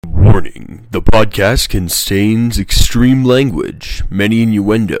Warning, the podcast contains extreme language, many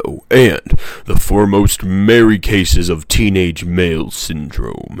innuendo, and the foremost merry cases of teenage male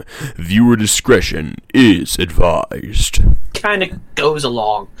syndrome. Viewer discretion is advised. Kind of goes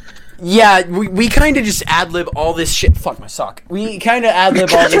along. Yeah, we kind of just ad-lib all this shit. Fuck my sock. We kind of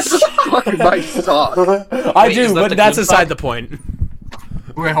ad-lib all this shit. Fuck my sock. I Wait, do, that but the that's good aside sock? the point.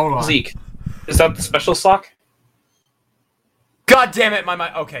 Wait, hold on. Zeke, is that the special sock? God damn it, my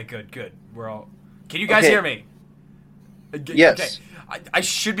mic. Okay, good. We're all... Can you guys hear me? Yes. Okay. I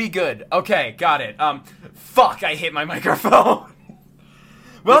should be good. Okay, got it. Fuck, I hit my microphone.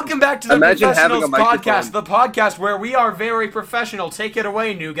 Welcome back to the Imagine having Professionals a microphone. Podcast, the podcast where we are very professional. Take it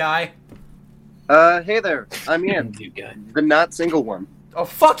away, new guy. Hey there, I'm Ian, You guy. the not single one. Oh,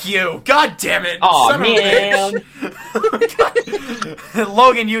 fuck you. God damn it. Aw, Son of a bitch.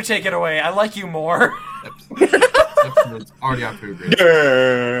 Logan, you take it away. I like you more. It's already off to a great.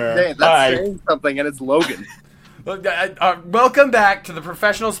 Hey, that's saying something, and it's Logan. Welcome back to the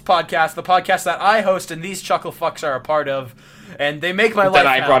Professionals Podcast, the podcast that I host and these chuckle fucks are a part of, and they make my life That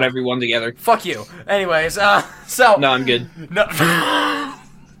I hell. brought everyone together. Fuck you. Anyways, so... No, I'm good. No.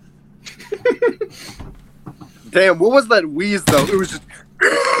 Damn, what was that wheeze though? It was just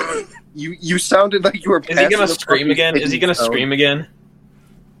you sounded like you were. Is he gonna scream again? Is he gonna scream again?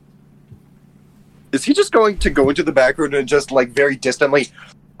 Is he just going to go into the background and just like very distantly?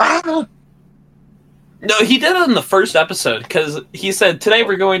 Ah! No, he did it in the first episode, because he said, today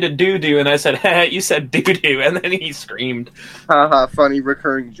we're going to doo-doo, and I said, heh, you said doo-doo, and then he screamed. Haha, funny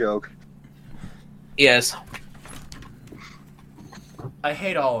recurring joke. Yes. I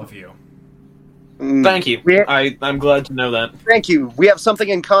hate all of you. Thank you. I'm glad to know that. Thank you. We have something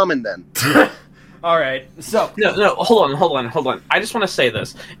in common then. Alright, so... No, hold on. I just want to say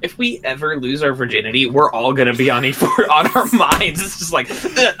this. If we ever lose our virginity, we're all going to be on on our minds. It's just like,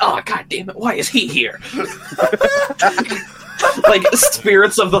 oh, god damn it, why is he here? Like,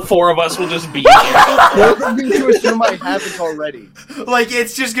 spirits of the four of us will just be here. Both of you to assume I haven't already. Like,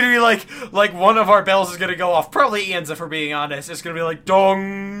 it's just gonna be like one of our bells is gonna go off. Probably Ian's, if we're being honest. It's gonna be like,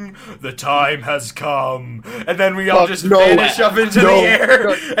 dong, the time has come. And then we all just vanish up into the air.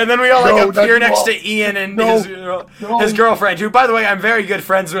 And then we all appear next to Ian and his girlfriend, who, by the way, I'm very good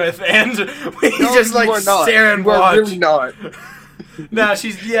friends with. And we just stare and watch. Really not. No,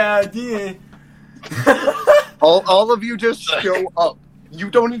 she's, yeah. All of you just show up. You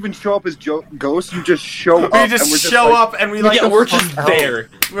don't even show up as ghosts. You just show up. We just show up and we we're just there.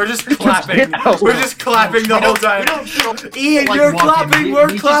 We're just clapping. We're just clapping the whole time. Ian, you're clapping. We're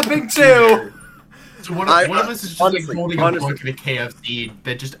clapping too. So one of us is just holding a bucket of KFC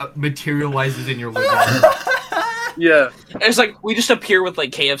that just materializes in your living room. Yeah. It's like, we just appear with, like,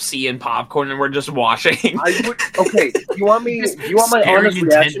 KFC and popcorn, and we're just watching. Okay, you want my honest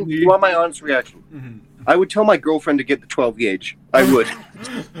reaction? You want my honest reaction? Mm-hmm. I would tell my girlfriend to get the 12 gauge. I would.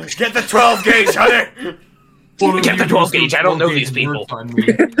 Get the 12 gauge, honey! Get the 12 gauge, I don't know these people.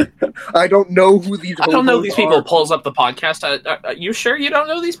 I don't know who these I don't know hobos these people. are. Pulls up the podcast. You sure you don't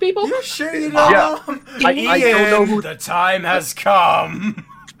know these people? You sure you don't know? I don't know who... The time has come.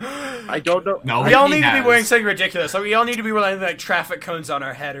 I don't know. No, We all need to be wearing something ridiculous. Like, we all need to be wearing like traffic cones on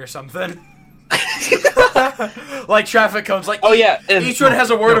our head or something. Like traffic cones. Like, Oh, yeah. each one has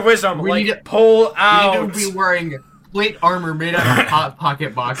a word of wisdom. we Like, need to- pull out. You need to be wearing plate armor made out of hot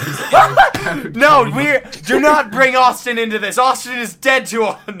pocket boxes. No, do not bring Austin into this. Austin is dead to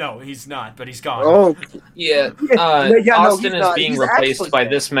all. No, he's not, but he's gone. Oh, Yeah, no, Austin he's is not. being He's replaced actually by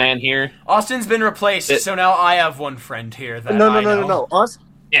dead. this man here. Austin's been replaced, so now I have one friend here that I know. no. Austin,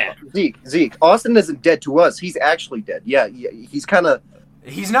 Yeah. Zeke. Austin isn't dead to us. He's actually dead. Yeah, he's kind of.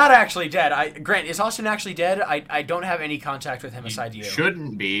 He's not actually dead. Grant, is Austin actually dead? I don't have any contact with him aside you.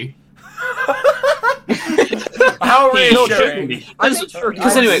 Shouldn't be. How No, reassuring.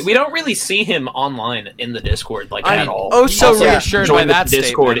 Because anyway, we don't really see him online in the Discord, like, at all. Oh, so Also, reassured join by the that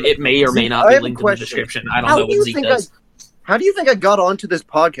Discord. statement. It may or may not I be have a linked in the question. description. I don't know what Zeke does. How do you think I got onto this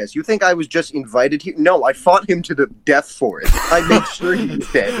podcast? You think I was just invited here? No, I fought him to the death for it. I made sure he was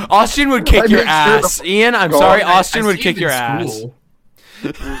dead. Austin would kick I your made sure ass. Ian, I'm God, sorry, I Austin would see kick him your in ass. school.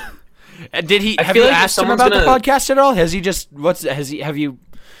 Did he? I Have feel you like if asked him someone's about the gonna- podcast at all? Has he just have you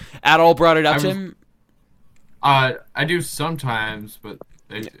at all brought it up to him? I do sometimes, but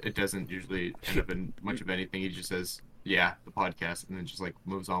it doesn't usually end up in much of anything. He just says, "Yeah, the podcast," and then just like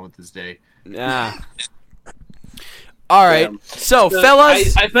moves on with his day. Yeah. All right. So,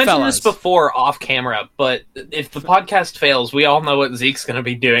 fellas, I've mentioned this before off camera, but if the podcast fails, we all know what Zeke's going to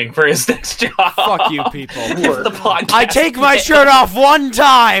be doing for his next job. Fuck you, people. If the podcast I take my shirt off one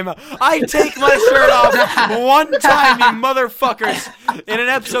time. I take my shirt off one time, you motherfuckers. In an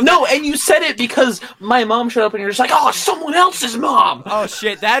episode. No, and you said it because my mom showed up, and you're just like, "Oh, someone else's mom." Oh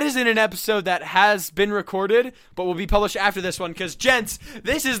shit, that is in an episode that has been recorded, but will be published after this one. Because, gents,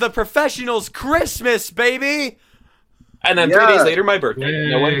 this is the professionals' Christmas, baby. And then 3 days later, my birthday.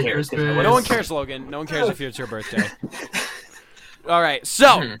 Yay, No one cares. No one cares, Logan. No one cares if it's your birthday. All right,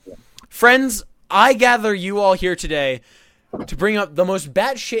 so, friends, I gather you all here today to bring up the most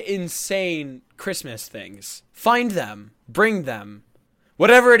batshit insane Christmas things. Find them. Bring them.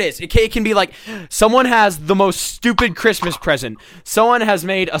 Whatever it is. It can be like, someone has the most stupid Christmas present. Someone has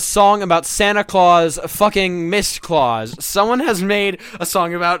made a song about Santa Claus fucking Mist Claus. Someone has made a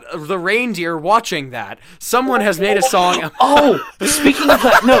song about the reindeer watching that. Someone has made a song... Oh, speaking of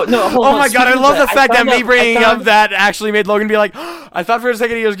that, no, hold on. Oh my god, I Speaking love of the that, fact I that me found bringing out- up that actually made Logan be like, I thought for a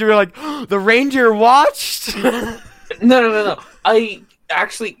second he was going to be like, the reindeer watched? No. I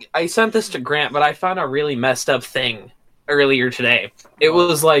sent this to Grant, but I found a really messed up thing earlier today. It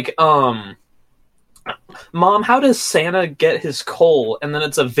was like, Mom, how does Santa get his coal? And then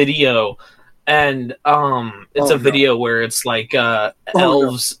it's a video, and it's a video where it's like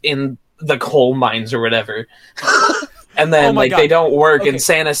elves in the coal mines or whatever. And then God. they don't work, Okay. and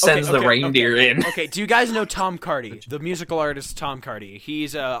Santa sends the reindeer in. Okay, do you guys know Tom Cardy, the musical artist Tom Cardy?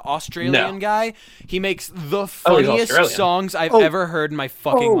 He's an Australian guy. He makes the funniest Australian. songs I've ever heard in my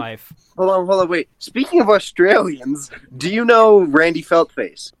fucking life. Hold on, wait. Speaking of Australians, do you know Randy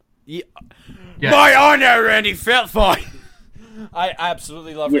Feltface? Yeah. Yes. My honor, Randy Feltface. I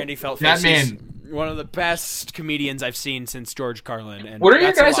absolutely love Randy Feltface. That He's man. one of the best comedians I've seen since George Carlin. And What are your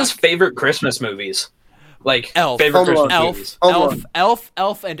that's a lot. guys' favorite Christmas movies? Like, Elf. favorite Home Alone. Christmas Elf, movies? Home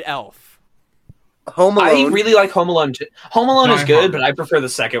Elf, and Elf. Home Alone. I really like Home Alone too. Home Alone Die is good, Hard. but I prefer the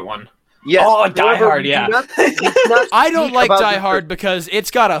second one. Yes. Oh, Die However, Hard, we do yeah. not I don't speak like about Die the- Hard because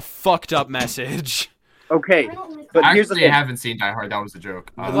it's got a fucked up message. Okay, but here's the Actually, I thing. haven't seen Die Hard. That was a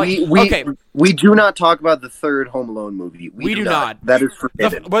joke. Okay. We do not talk about the third Home Alone movie. We do not. That is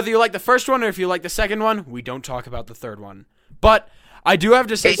forbidden. Whether you like the first one or if you like the second one, we don't talk about the third one. But I do have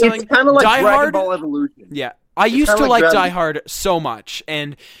to say something. It's kind of like Die Dragon Hard. Ball Evolution. Yeah, I used to kinda like like Die Dragon- Hard so much,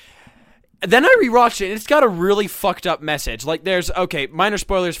 and then I rewatched it, and it's got a really fucked up message. Like, there's minor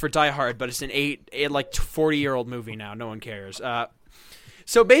spoilers for Die Hard, but it's an 40-year-old movie now. No one cares.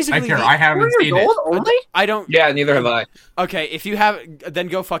 So basically, I care. I haven't seen it. Only? I don't. Yeah, neither have I. Okay, if you have, then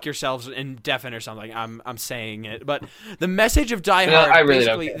go fuck yourselves in deafen or something. I'm saying it, but the message of Die No, Hard, I really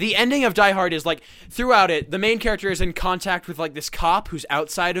don't basically, care. the ending of Die Hard is like throughout it, the main character is in contact with like this cop who's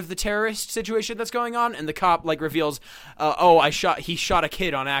outside of the terrorist situation that's going on, and the cop like reveals, he shot a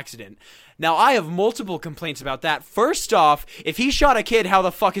kid on accident. Now, I have multiple complaints about that. First off, if he shot a kid, how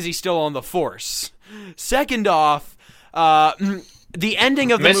the fuck is he still on the force? Second off, the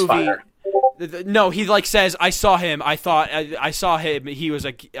ending of the Misfire. movie. No, he like says, "I saw him. I saw him. He was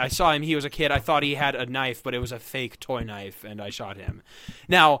a kid. I thought he had a knife, but it was a fake toy knife, and I shot him."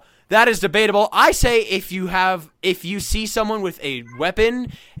 Now that is debatable. I say if you see someone with a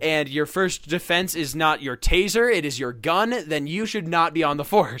weapon and your first defense is not your taser, it is your gun, then you should not be on the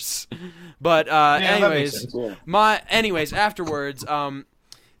force. But that makes anyways, afterwards,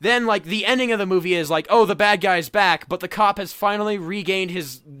 then, like, the ending of the movie is like, oh, the bad guy's back, but the cop has finally regained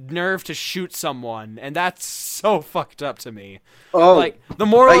his nerve to shoot someone, and that's so fucked up to me. Oh, Like, the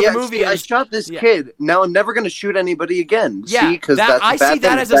moral of yeah, the movie see, I is... shot this kid. Now I'm never going to shoot anybody again. Yeah, see, because I see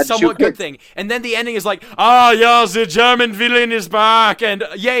that as a somewhat good thing. And then the ending is like, yeah, the German villain is back, and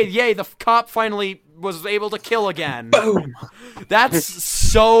yay, the cop finally was able to kill again. Boom. That's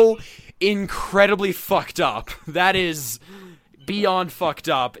so incredibly fucked up. That is... beyond fucked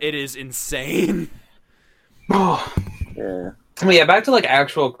up. It is insane. Yeah. Well, yeah, back to like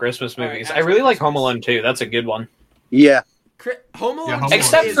actual Christmas movies. I really like Home Alone 2. That's a good one. Yeah. Home Alone, Home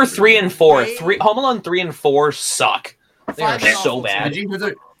Except is for 3 and 4. way- Home Alone 3 and 4 suck. They are Five so novels. bad. Did you hear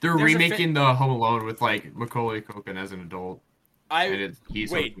that they're There's a remaking the Home Alone with like Macaulay Culkin as an adult, and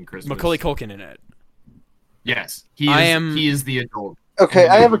he's hosting Christmas. Macaulay Culkin in it. Yes, he is the adult. Okay,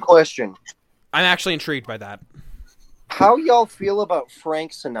 I have a question. I'm actually intrigued by that. How y'all feel about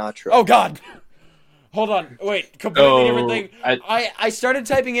Frank Sinatra? Oh God! Hold on, wait, completely different thing. I- I started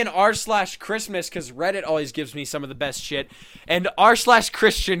typing in r/Christmas because Reddit always gives me some of the best shit, and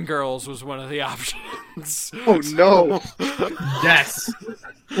r/Christian girls was one of the options. Oh, no. Yes.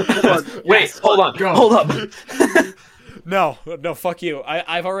 Wait, hold on. Go. Hold up. No, fuck you.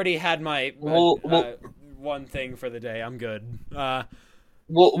 I've already had my Well, one thing for the day. I'm good.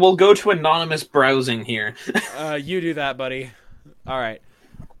 We'll go to anonymous browsing here. You do that, buddy. All right.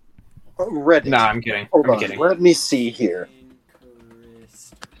 Reddit. Nah, I'm kidding. Hold I'm on. kidding. Let me see here.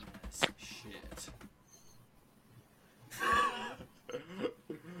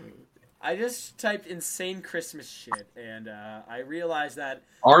 I just typed insane Christmas shit, and I realized that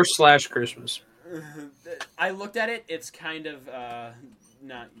r/Christmas. I looked at it. It's kind of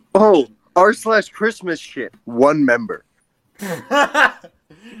not. Oh, r/Christmas shit. One member. That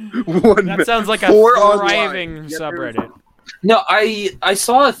sounds like a thriving subreddit. No, I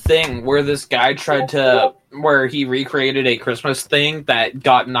saw a thing where this guy tried to where he recreated a Christmas thing that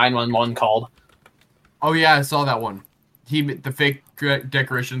got 911 called. Oh yeah, I saw that one. The fake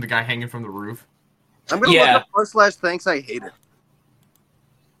decoration, the guy hanging from the roof. I'm gonna look up r/thanks. I hate it.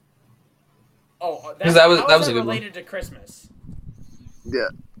 Oh, that was a good related to Christmas. Yeah.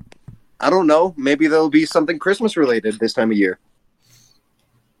 I don't know. Maybe there'll be something Christmas related this time of year.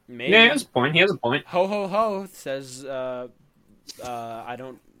 Maybe. Yeah, he has a point. He has a point. Ho ho ho says I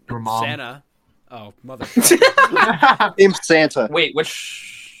don't. Your mom. Santa. Oh, mother. Imp Santa. Wait,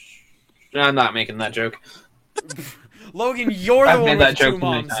 which? I'm not making that joke. Logan, you're the I've one made with that joke two too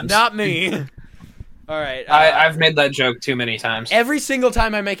many moms, times. not me. All right. I've made that joke too many times. Every single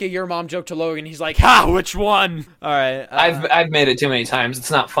time I make a your mom joke to Logan, he's like, "Ha, which one?" All right. I've made it too many times.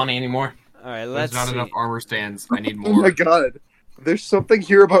 It's not funny anymore. All right. There's Let's not see. enough armor stands. I need Oh more. my god. There's something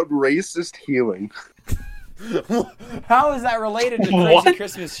here about racist healing. How is that related to crazy What?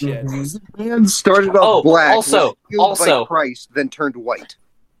 Christmas shit? Man started off black, was healed by Christ, then turned white.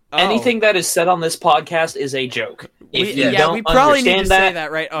 Oh. Anything that is said on this podcast is a joke. If you don't we probably need to understand say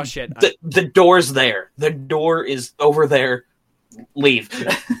that, right? Oh shit. The door's there. The door is over there. Leave.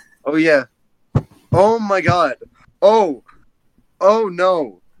 Oh yeah. Oh my god. Oh. Oh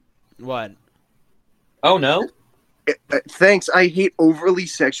no. What? Oh no. Thanks. I hate overly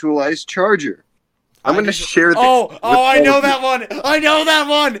sexualized Charger. I'm gonna share this. Oh, I know that one. I know that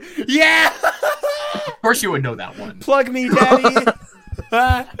one. Yeah. Of course you would know that one. Plug me, daddy.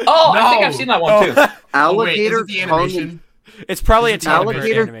 I think No. I've seen that one too. Oh, wait, is Alligator it the tongue. animation? It's probably a Alligator-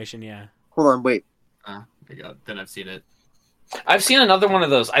 alligator animation. Yeah. Hold on, wait. Oh my god, then I've seen it. I've seen another one of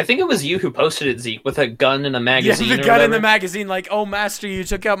those. I think it was you who posted it, Zeke, with a gun in a magazine. Yeah, the or gun in the whatever. magazine. Like, oh, master, you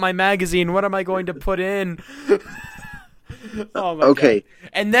took out my magazine. What am I going to put in? Oh my Okay. God.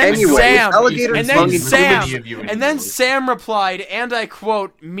 And then Anyway, Sam. alligator And tongue then is Sam. too many of you And then anymore. Sam replied, and I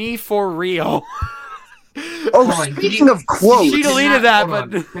quote, "Me for real." Oh, Fine, speaking of quotes, She deleted that,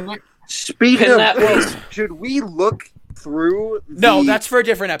 Hold but on. Can I- speaking Pin of that, quotes, please. should we look through? no, the- that's for a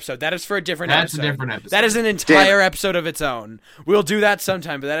different episode. That is for a different That's a episode. different episode. That is an entire episode of its own. We'll do that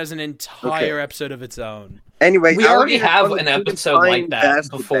sometime, but that is an entire Okay. episode of its own. Anyway. We already alligator have tongue an is episode like fine that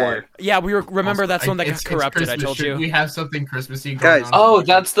basket before. bag. Yeah, remember that's the one that got It's corrupted. I Christmas. told Should you. we have something Christmassy going Guys. on? Oh,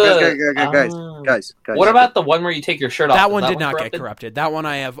 that's the. Guys. What about the one where you take your shirt off? That Is one did not corrupted? get corrupted. That one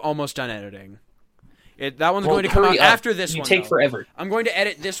I have almost done editing. That one's Well, going to come out hurry up. after this You one. take though. forever. I'm going to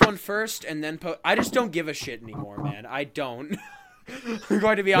edit this one first and then I just don't give a shit anymore, man. I don't. I'm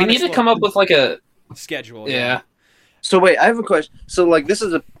going to be We honest. need to come up with like a. schedule. Yeah. So wait, I have a question. So like, this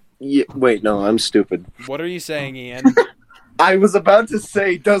is a. Yeah, wait, no, I'm stupid. What are you saying, Ian? I was about to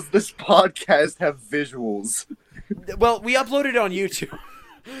say, does this podcast have visuals? Well, we uploaded it on YouTube.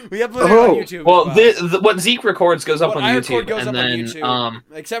 We uploaded it on YouTube. Well, as what Zeke records goes up What on I YouTube, record goes and up then on YouTube,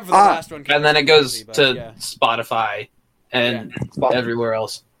 except for the ah, last one. and then it goes but to yeah. Spotify and everywhere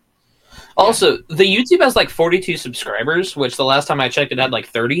else. Also, the YouTube has like 42 subscribers, which the last time I checked, it had like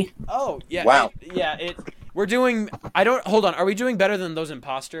 30. Oh yeah. Wow. We're doing. I don't. Hold on. Are we doing better than those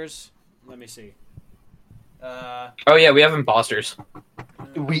imposters? Let me see. Oh yeah, we have imposters.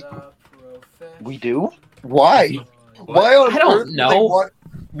 We do? Why? Why on I don't earth would know. they want-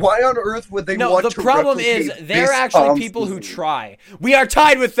 why on earth would they No, want the to problem is replicate they're this actually people who constantly? try. We are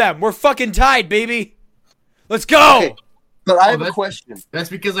tied with them. We're fucking tied, baby. Let's go. Okay, but I have a that's- question. That's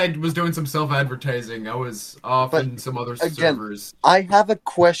because I was doing some self-advertising. I was off But, in some other again- servers. I have a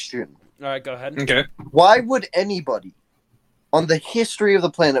question. All right, go ahead. Okay. Why would anybody on the history of the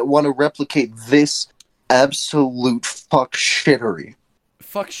planet want to replicate this absolute fuck shittery?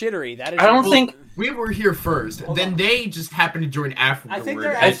 Fuck shittery. That is. I don't think. We were here first. Then they just happened to join afterward. I think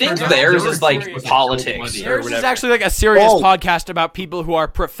they're I think actually- theirs they're is like serious. politics or Yours is whatever. actually like a serious Oh. podcast about people who are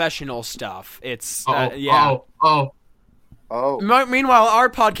professional stuff. It's yeah. Oh. Meanwhile, our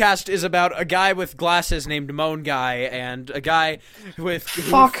podcast is about a guy with glasses named Moan Guy and a guy with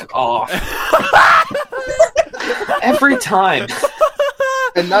Fuck off. Every time.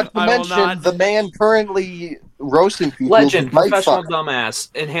 And not to I will mention not- the man currently roasting people. Legend, bike professional fucker.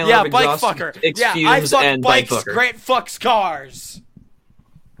 dumbass, inhaler Yeah, of bike exhaust, fucker. Yeah, I fumes, fuck and bike bikes. fucker. Grant fucks cars.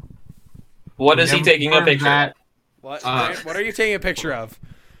 What is he Never taking a confirmed picture that. of? What? Grant, what are you taking a picture of?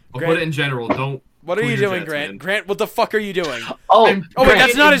 I'll Grant- put it in general. Don't. What are cool you your doing, jets, Grant? man. Grant, what the fuck are you doing? Oh, I'm- Oh wait, Grant,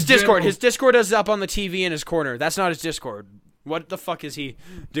 that's not his in Discord. general- His Discord is up on the TV in his corner. That's not his Discord. What the fuck is he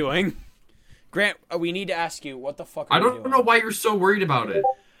doing? Grant, we need to ask you, what the fuck are I you don't doing? know why you're so worried about it.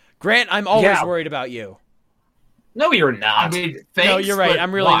 Grant, I'm always Yeah. worried about you. No, you're I not. mean, thanks, No, you're right. but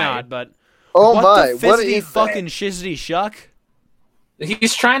I'm really why? not, but... Oh what my! the What fizzity is fucking that? shizzity shuck?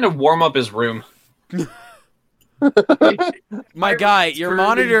 He's trying to warm up his room. My guy, your screaming-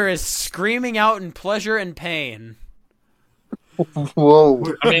 monitor is screaming out in pleasure and pain. Whoa!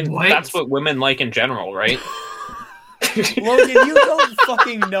 I mean, What? that's what women like in general, right? Logan, you don't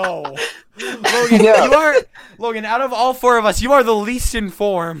fucking know. Logan, Yeah. you are... Logan, out of all four of us, you are the least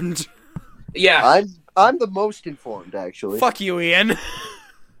informed. Yeah. I'm the most informed, actually. Fuck you, Ian.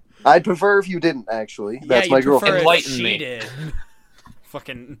 I'd prefer if you didn't, actually. That's yeah, my you prefer girlfriend. it if Enlighten she me. did.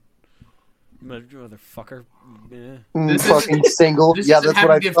 Fucking... Motherfucker. Yeah. This Fucking single. This Yeah, isn't that's what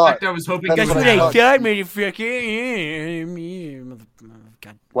I having the thought. effect I was hoping. That's Guess it what what would I thought. got, motherfucker?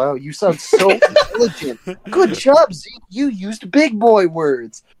 God. Wow, you sound so intelligent. Good job, Zeke. You used big boy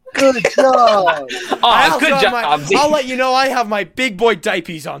words. Good job. Oh, I good also have job. my- Zeke. I'll let you know I have my big boy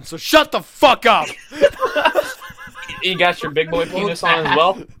diapers on, so shut the fuck up. You got your big boy penis on as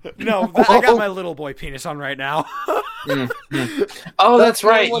well? No, I got my little boy penis on right now. Oh, that's the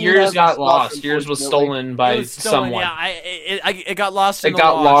right. one who Yours hasn't got stopped, lost. Yours was unfortunately. stolen by It was stolen, someone. Yeah, it got lost in It the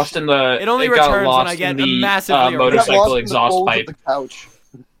got wash. lost in the. It only got returns when lost I get in the massively You got lost motorcycle in the exhaust folds of pipe. the couch.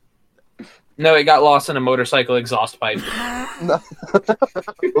 No, it got lost in a motorcycle exhaust pipe.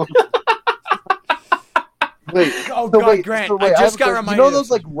 Wait. Oh, So God, wait, Grant, so wait, I have just a got question. reminded You know of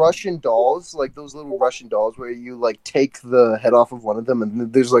those like Russian dolls, like those little Russian dolls where you like take the head off of one of them and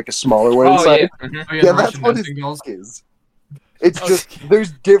then there's like a smaller one Oh inside. yeah. Mhm. Oh, Yeah, the that's Russian what nesting his dolls. dick is. It's just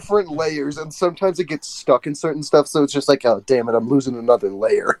there's different layers, and sometimes it gets stuck in certain stuff. So it's just like, oh damn it, I'm losing another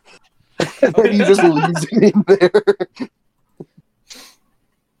layer, and then you just leave it in there.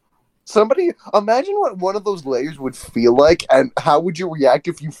 Somebody imagine what one of those layers would feel like, and how would you react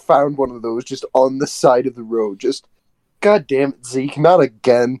if you found one of those just on the side of the road? Just, god damn it, Zeke, not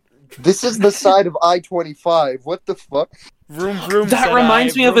again. This is the side of I-25. What the fuck? Vroom, vroom, That said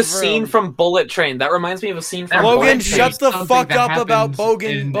reminds I. me of a Vroom, scene vroom. from Bullet Train. That reminds me of a scene from Logan, Bullet Train. shut the Something fuck that up about happens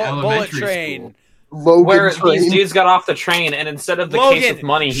in Bullet elementary Train. school. Logan Where Train. these dudes got off the train, and instead of the Logan, case of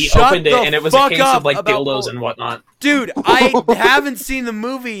money, he shut opened it, the and it was a fuck case up of like about dildos Bullet- and whatnot. Dude, I haven't seen the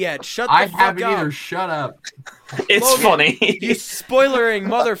movie yet. Shut the I fuck haven't up. either. Shut up. It's Logan, funny. You spoilering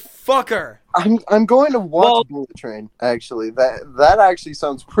motherfucker. I'm going to watch Well- Bullet Train. Actually, that actually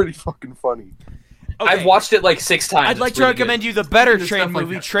sounds pretty fucking funny. Okay. I've watched it like 6 times. I'd like It's to really recommend you the better Speaking of train stuff like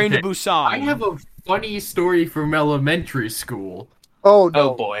movie, that, Train to okay, Busan. I have a funny story from elementary school. Oh good.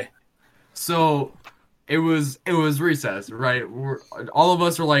 no! Oh boy. So it was recess, right? All of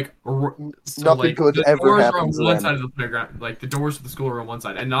us are like, Nothing good the ever doors happens are on one then. side of the playground, like the doors to the school are on one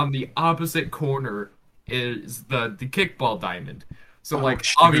side, and on the opposite corner is the kickball diamond. So like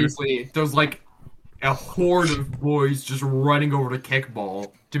shit. obviously there's like a horde of boys just running over to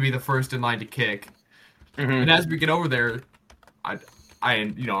kickball to be the first in line to kick. Mhm. And as we get over there, I'm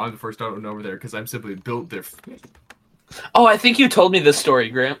the first one over there because I'm simply built different. Oh, I think you told me this story,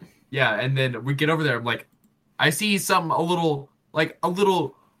 Grant. Yeah, and then we get over there. I'm like, I see a little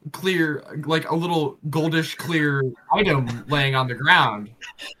clear, like a little goldish clear item laying on the ground.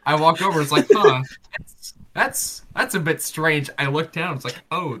 I walk over. It's like, huh, that's a bit strange. I look down. It's like,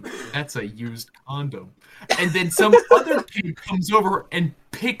 oh, that's a used condom. And then some other kid comes over and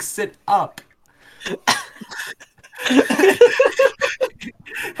picks it up.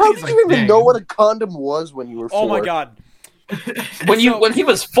 How He's did like, you even "Dang." know what a condom was when you were 4? Oh my god. When he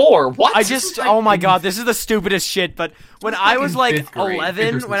was 4, what? I just, oh my god, this is the stupidest shit, but when I was like fifth grade,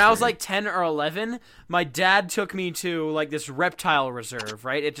 11, fifth or when I was sixth like 10 or 11, my dad took me to like this reptile reserve,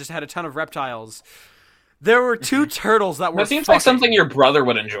 right? It just had a ton of reptiles. There were 2 turtles that were That seems fucking. like something your brother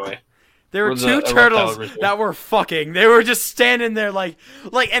would enjoy. There were was 2 a reptile turtles reserve. that were fucking. They were just standing there like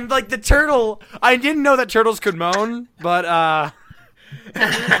the turtle. I didn't know that turtles could moan, but but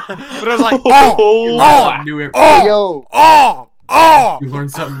I was like, oh, Something new every- Hey, yo, oh. You learn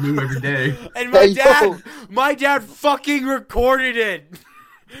something new every day. And Hey, yo. my dad fucking recorded it.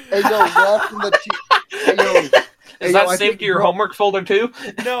 hey, yo, laugh from the hey, yo. Is Hey, that yo, I saved think- to your bro, homework folder too?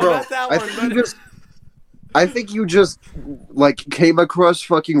 No, Bro, not that I one. think, But I think you just like came across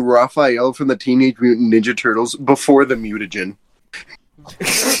fucking Raphael from the Teenage Mutant Ninja Turtles before the mutagen.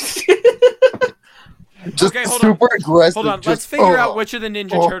 Just Okay, hold super on. aggressive. Hold on, just, let's figure out oh. which of the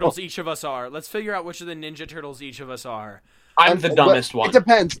Ninja Turtles each of us are. I'm the dumbest one. It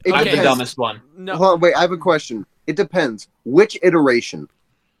depends. It I'm Okay. the depends. dumbest one. No, Hold on, wait, I have a question. It depends. Which iteration?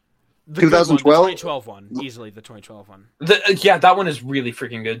 the good one, 2012? the 2012 one. Easily the 2012 one. Yeah, that one is really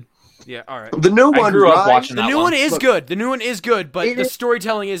freaking good. Yeah, alright. The new one. I grew up Rise- watching The that new one is Look, good. The new one is good, but it the is-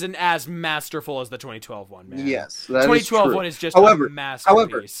 storytelling isn't as masterful as the 2012 one, man. Yes, that is 2012 true. one is just However- a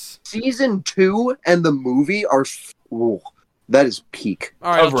masterpiece. Season 2 and the movie are. Ooh, that is peak.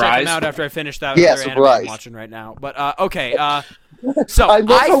 All right, I'll Of check them Rise? out after I finish that Yes, other of anime I'm Rise. watching right now. But okay, so I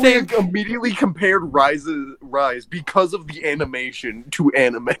love how think we immediately compared Rise because of the animation to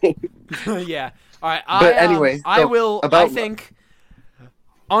anime. yeah. All right, But anyway, I so will. I about- think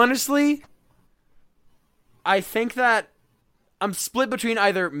honestly, I think that I'm split between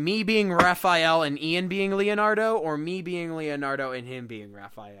either me being Raphael and Ian being Leonardo, or me being Leonardo and him being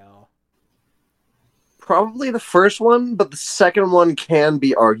Raphael. Probably the first one, but the second one can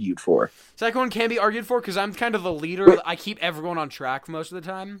be argued for. Second one can be argued for because I'm kind of the leader. I keep everyone on track most of the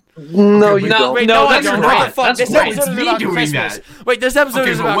time. No, you no, don't. Wait, No, no, I that's don't. Grant. What the fuck? That's This Grant. episode is It's me about doing Christmas. that. Wait, this episode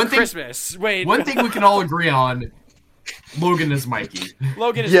Okay, is but about one thing- Christmas. Wait, One thing we can all agree on: Logan is Mikey.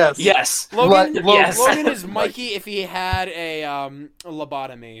 Logan is Yes. Yes. Logan, Yes. Logan is Mikey if he had a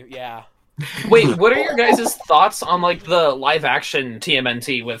lobotomy. Yeah. Wait, what are your guys' thoughts on like the live action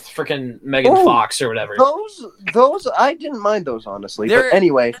TMNT with freaking Megan Oh, Fox or whatever? Those, I didn't mind those, honestly. They're- But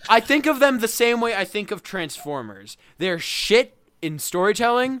anyway, I think of them the same way I think of Transformers. They're shit in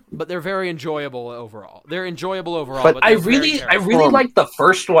storytelling, but they're very enjoyable overall. They're enjoyable overall, But but I they're very really terrible. like the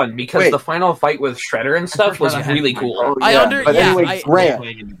first one because Wait. the final fight with Shredder and stuff was Shredder had really my cool. oh, I yeah. under- but yeah, anyway, I-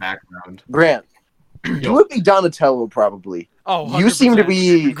 Playing in the background. Grant, you would be Donatello probably. Oh, You seem to 100%.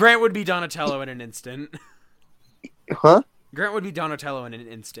 be, Grant would be Donatello in an instant. huh? Grant would be Donatello in an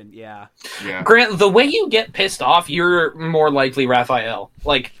instant. Yeah. Yeah. Grant, the way you get pissed off, you're more likely Raphael.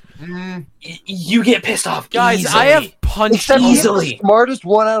 Like you get pissed off, Guys, easily. I have punched Except he's Easily. the smartest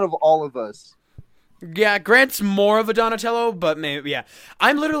one out of all of us. Yeah, Grant's more of a Donatello, but maybe yeah.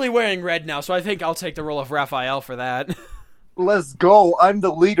 I'm literally wearing red now, so I think I'll take the role of Raphael for that. Let's go. I'm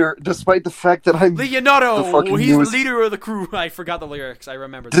the leader, despite the fact that I'm. The Leonardo, fucking he's newest- the leader of the crew. I forgot the lyrics. I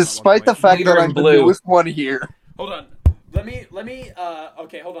remember. Them at one Despite the point. fact Leader that in I'm the blue. newest one here. Hold on. Let me.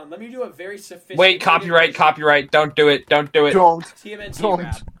 Okay, hold on. Let me do a very sophisticated. Wait, copyright! Don't do it! Don't do it! Don't. TMNT Don't.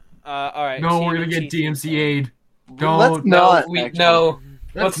 rap. All right. No, we're gonna TMNT get DMCA'd. Let's Don't. not. we actually. no.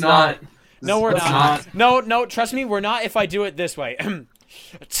 Let's Let's not. No, we're Let's not. No. Trust me, we're not. If I do it this way.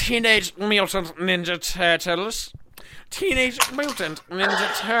 Teenage Mutant Ninja Turtles. Teenage Mutant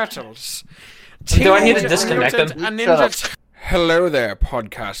Ninja Turtles. Do I need to Teenage disconnect Mutant them? Ninja Hello there,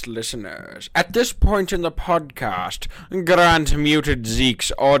 podcast listeners. At this point in the podcast, Grant muted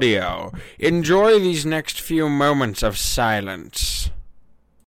Zeke's audio. Enjoy these next few moments of silence.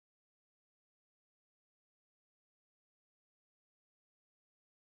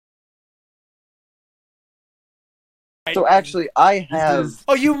 So actually, I have.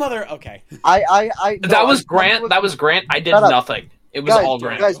 Oh, you mother. Okay. I. No, That was I- Grant. That was Grant. I did Shut up. nothing. It was Guys, all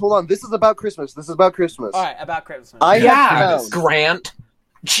Grant. guys, hold on. This is about Christmas. This is about Christmas. All right. About Christmas. I have yeah, found. Grant.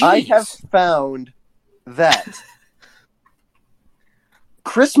 Jeez. I have found that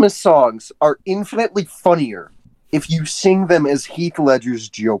Christmas songs are infinitely funnier if you sing them as Heath Ledger's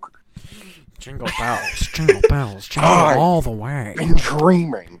Joker. Jingle bells, jingle I- all the way. Been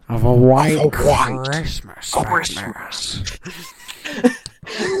dreaming Of a white Of a white Christmas.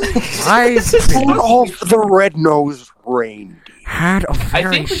 I've pulled off the red-nosed reindeer. Had a I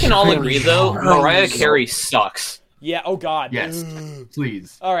think we can all agree though. Mariah Carey sucks. Yeah. Oh God. Yes,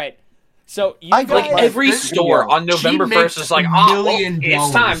 please. All right. So you I guys, Like Like, every this store video, on November she 1st makes is like, $1 oh, million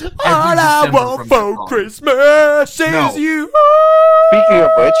it's time. every all I December want from that for song. Christmas is No. you. Speaking of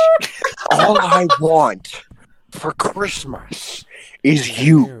which, all I want for Christmas is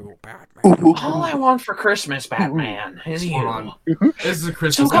you. All I want for Christmas, Batman, is you. Hold on. This is a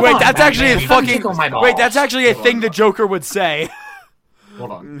Christmas. So come Wait, on, that's actually a Batman, fucking. tickle my balls. Wait, that's actually a Hold thing on. the Joker would say.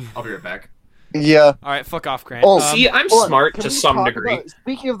 Hold on. I'll be right back. Yeah. All right, fuck off, Grant. Oh, See, I'm hold on. smart Can to we some talk degree. about-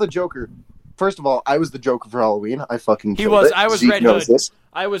 speaking of the Joker, first of all, I was the Joker for Halloween. I fucking He killed was. it. I was Zeke Red knows Hood. this.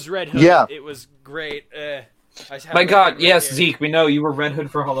 I was Red Hood. Yeah. It was great. I have My it God, right yes, here. Zeke, we know you were Red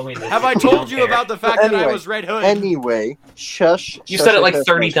Hood for Halloween. Have I We told don't you care. about the fact that I Anyway, was Red Hood? Anyway, shush. You shush, said it shush, like shush,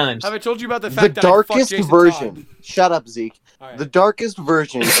 30 shush. times. Have I told you about the The fact that I fucked darkest Jason version. Todd? Shut up, Zeke. All right. The darkest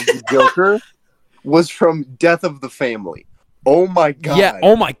version of the Joker was from Death of the Family. Oh my god. Yeah.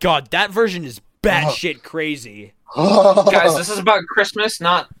 Oh my God, that version is batshit crazy. Guys, this is about Christmas,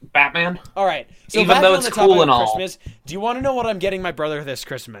 not Batman. All right. So Even back though on it's the cool topic and of all. Christmas, do you want to know what I'm getting my brother this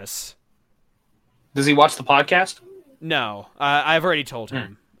Christmas? Does he watch the podcast? No, I've already told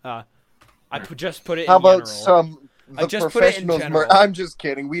him. Just put it How in about general. the just put it in professionals general. I'm just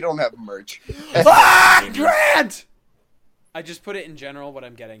kidding. We don't have merch. Grant! I just put it in general what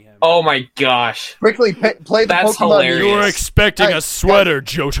I'm getting him. Oh my gosh. Quickly, play the That's Pokemon hilarious. You music. were expecting Hey, a sweater,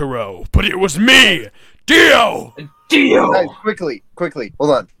 Jotaro, but it was me, Dio! Dio! Guys, quickly.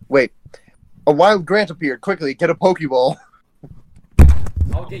 Hold on. Wait. A wild Grant appeared. Quickly, get a Pokeball.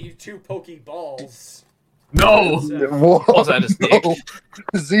 I'll get you 2 Pokeballs. No! Whoa. Was that his dick? No.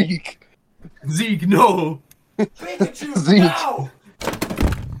 Zeke. Zeke, no! Pikachu, Zeke. no!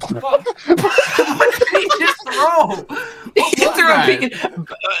 Fuck. What did he just throw? He threw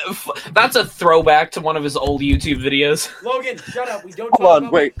a that's a throwback to one of his old YouTube videos. Logan, shut up. We don't Hold talk on,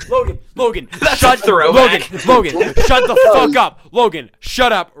 about... wait. Logan, That's shut a throwback. Logan, shut the fuck up. Logan,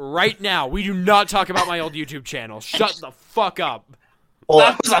 shut up right now. We do not talk about my old YouTube channel. Shut the fuck up.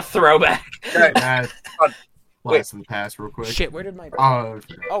 That was a throwback. Blast in the past real quick. Shit, where did my...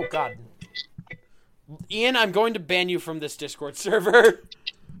 Okay. Oh, God. Ian, I'm going to ban you from this Discord server.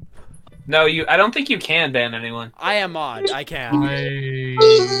 No, I don't think you can ban anyone. I am mod. I can.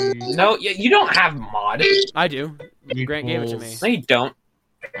 No, you don't have mod. I do. Grant gave it to me. No, you don't.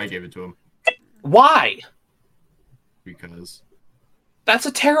 I gave it to him Why? because That's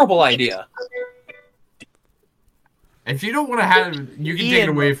a terrible idea. if you don't want to have it, you can take it Ian.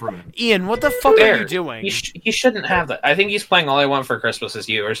 away from him. Ian, what the fuck There. are you doing? He shouldn't have that. I think he's playing All I Want for Christmas Is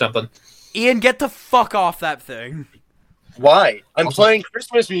You or something. Ian, get the fuck off that thing. Why? I'm playing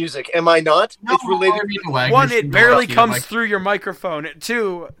Christmas music. Am I not? It's related. One, it barely comes through your microphone.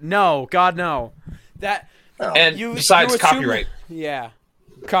 2, no, God, no. That And you besides assume- copyright. Yeah,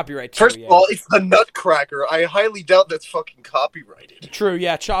 copyright. Too, First yeah. of all, it's the Nutcracker. I highly doubt that's fucking copyrighted. True.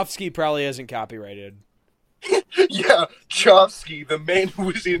 Yeah, Chofsky probably isn't copyrighted. Yeah, Chomsky, the man who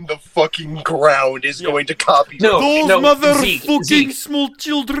is in the fucking ground, is going to copy. No, Zeke, Zeke. small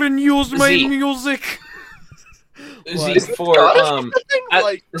children use my Zeke. music. Zeke,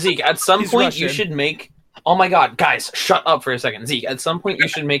 Zeke, at some He's point you Russian. should make... Oh my god, guys, shut up for a second. Zeke, at some point you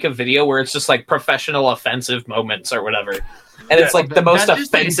should make a video where it's just like professional offensive moments or whatever. And it's like the most That's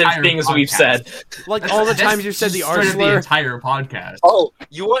just the offensive entire things we've podcast. said. Like all the times you said the R the slur. entire podcast. Oh,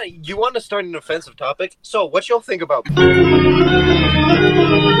 you want to start an offensive topic? So, what y'all think about?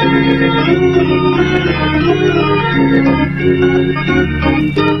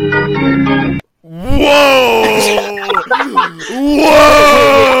 Whoa!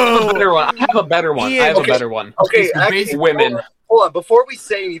 Whoa! I have a better one. Ian, I have okay. a better one. Okay, So actually, basically- Women. hold on. Before we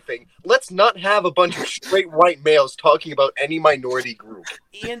say anything, let's not have a bunch of straight white males talking about any minority group.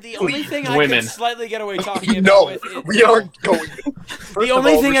 Ian, the only thing I Women. could slightly get away talking about No, with is, we aren't going. the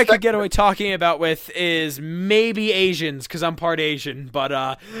only thing I could get away talking about with is maybe Asians because I'm part Asian,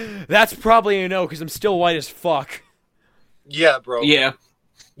 but that's probably a no because I'm still white as fuck. Yeah, bro. Yeah.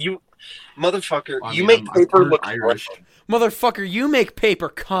 You, motherfucker. I You mean, make I'm paper part look Irish. Russian. Motherfucker, you make paper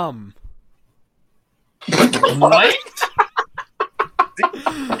come. What?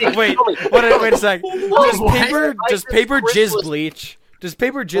 Wait, wait a sec. Does paper jizz bleach? Does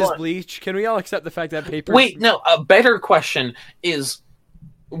paper jizz What? bleach? Can we all accept the fact that paper? Wait, no, a better question is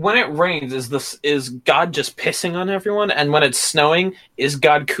when it rains, is God just pissing on everyone? And when it's snowing, is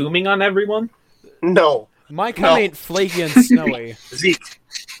God cooming on everyone? No, My cum No. ain't flaky and snowy. Zeke.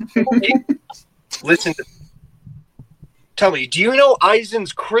 Listen. Tell me, do you know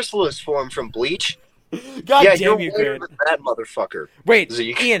Eisen's chrysalis form from Bleach? God yeah, damn you're you, weirder Grant. than that motherfucker. Wait,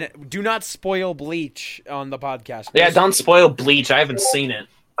 Zeke. Ian, do not spoil Bleach on the podcast. Yeah, please. don't spoil Bleach. I haven't seen it.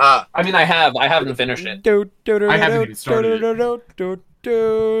 Ah, I mean, I have. I haven't finished it. I haven't even started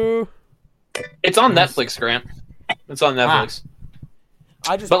It's on Netflix, Grant. It's on Netflix.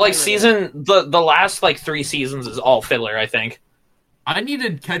 But like the last like 3 seasons is all filler, I think. I need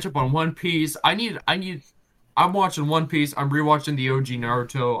to catch up on One Piece. I'm watching One Piece. I'm rewatching the OG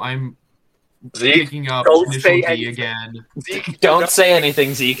Naruto. I'm Zeke, picking up don't Initial say D anything. again. Zeke, Don't say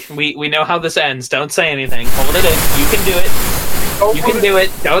anything, Zeke. We know how this ends. Don't say anything. Hold it in. You can do it. don't You can do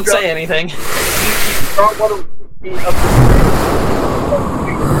it. Don't say anything. not want to be up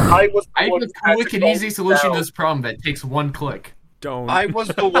I was the I have one a who had quick to and calm easy you solution down. to this problem that takes 1 click. Don't. I was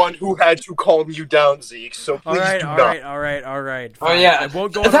the one who had to calm you down, Zeke. So please all right, do all not. right, all right, all right. Oh fine. yeah, I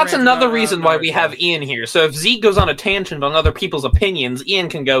won't go on a that's rant another about reason why we Naruto. have Ian here. So if Zeke goes on a tangent on other people's opinions, Ian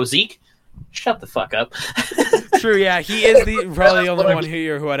can go, Zeke, shut the fuck up. True, yeah, he is probably the only one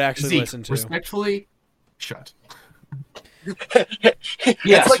here who I'd actually Zeke, listen to. respectfully, shut.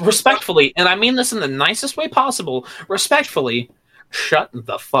 Yes, like- respectfully, and I mean this in the nicest way possible. Respectfully, shut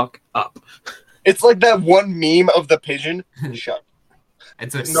the fuck up. It's like that one meme of the pigeon. Shut.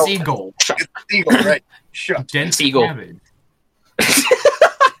 It's a No. seagull. It's Seagull, right? Shut. Dense Seagull. cabbage.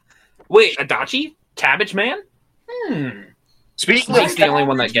 Wait, Adachi? Cabbage Man? Speaking Zeke's of the only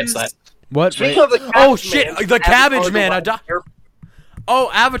one that gets that. What? Speaking of the Oh Cabbage shit! Man, The Cabbage Man. Avatar Oh,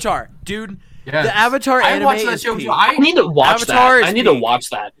 Avatar, dude. Yes. The Avatar I anime watched that is show peak. too. I need to watch Avatar that. is I need to peak. watch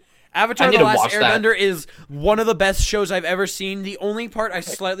that. Avatar: I need The to Last watch that. Airbender is one of the best shows I've ever seen. The only part I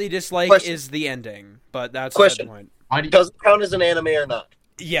slightly dislike Question. is the ending, but that's Question. the point. Why do you- does it count as an anime or not?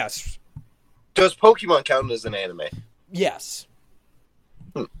 Yes. Does Pokemon count as an anime? Yes.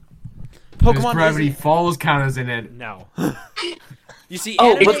 Does Pokemon Gravity isn't- Falls count as an end? No. You see,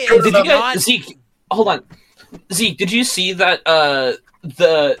 Oh, anime but is did you not. guys, Zeke? Hold on, Zeke. Did you see that?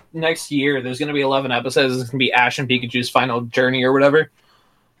 The next year there's going to be 11 episodes. It's going to be Ash and Pikachu's final journey or whatever.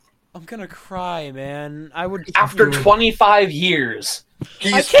 I'm gonna cry, man. I would. After 25 years,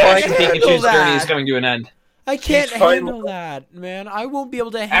 He's can't Ash and handle Pikachu's journey is that. coming to an end. I can't He's fine handle with that, man. I won't be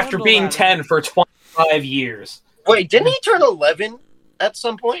able to handle After being that. 10 for 25 years. Wait, didn't he turn 11 at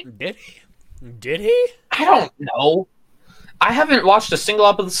some point? Did he? Did he? I don't know. I haven't watched a single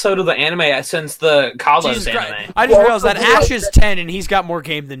episode of the anime since the Kalos Jesus anime. Christ. I just Well, realized that hold on. Ash is 10 and he's got more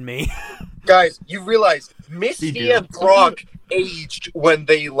game than me. Guys, you realize He Misty do. and Brock aged when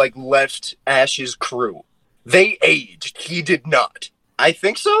they left Ash's crew. They aged. He did not. I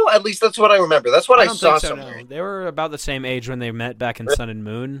think so. At least that's what I remember. That's what I, don't saw think so, somewhere. no. They were about the same age when they met back in Sun and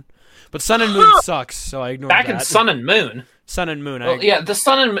Moon. But Sun and Moon sucks, so I ignored Back that. in Sun and Moon. Sun and Moon. Well, yeah, the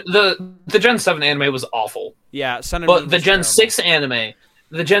Sun and the Gen 7 anime was awful. Yeah, Sun and But Moon the was Gen terrible. 6 anime,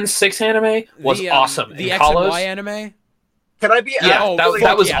 was The, awesome. The And X and Kalos- Y anime? Can I be Yeah, Oh, that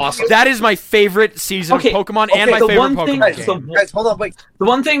fuck was yeah. awesome. That is my favorite season Okay, of Pokemon and okay, my the favorite one Pokemon thing- game. the- Guys, hold on, wait. The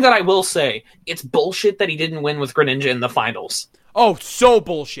one thing that I will say, it's bullshit that he didn't win with Greninja in the finals. Oh, so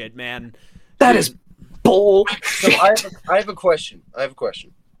bullshit, man. That is bullshit. So I have a question.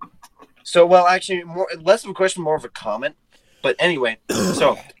 So, well, actually, less of a question, more of a comment. But anyway,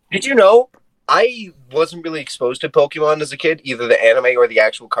 so did you know I wasn't really exposed to Pokemon as a kid, either the anime or the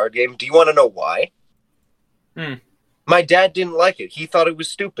actual card game? Do you want to know why? My dad didn't like it. He thought it was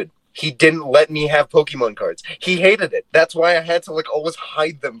stupid. He didn't let me have Pokemon cards. He hated it. That's why I had to always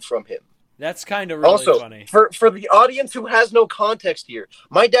hide them from him. That's kind of really Also, funny. for the audience who has no context here,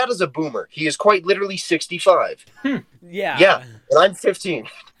 my dad is a boomer. He is quite literally 65. Yeah. Yeah, and I'm 15.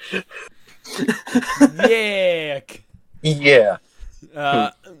 Yuck. Yeah.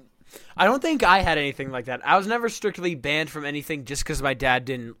 I don't think I had anything like that. I was never strictly banned from anything just because my dad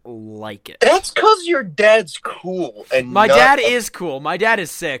didn't like it. That's because your dad's cool. And My not dad a- is cool. My dad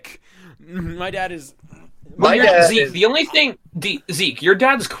is sick. My dad is... My Your- dad Zeke, is- the only thing, Zeke, your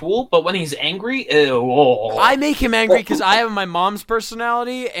dad's cool, but when he's angry, ew. I make him angry because I have my mom's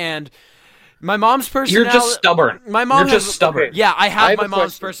personality, and my mom's personality... You're just stubborn. My mom You're just has- stubborn. Yeah, I I have have my a mom's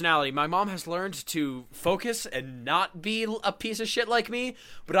question. personality. My mom has learned to focus and not be a piece of shit like me,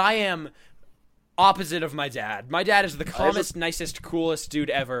 but I am opposite of my dad. My dad is the calmest, nicest, coolest dude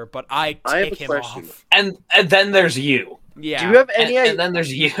ever, but I I have tick a him question. off. And then there's you. Yeah. Do you have And, any? and then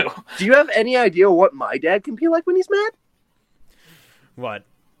there's you. Do you have any idea what my dad can be like when he's mad? What?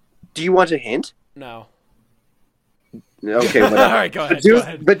 Do you want a hint? No. Okay, All whatever. right, go ahead. Due- Go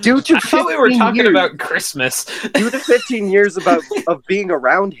ahead. But due to I thought we were 15 talking years, about Christmas. due to 15 years of being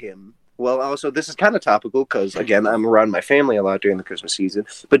around him. Well, also this is kind of topical because again I'm around my family a lot during the Christmas season.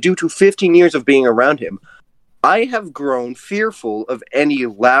 But due to 15 years of being around him, I have grown fearful of any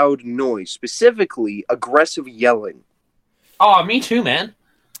loud noise, specifically aggressive yelling. Oh, me too, man.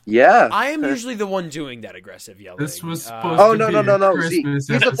 Yeah. I am usually the one doing that aggressive yelling. This was supposed Oh to no be no no a no! Zeke, Christmas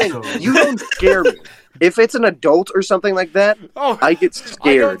here's the thing: episode. you don't scare me. If it's an adult or something like that, Oh, I get I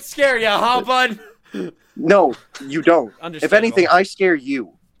scared. don't scare you, huh, bud? No, you don't. If Understandable. anything, I scare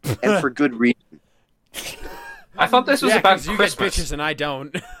you, and for good reason. I thought this was Yeah, about 'cause you Christmas. get bitches and I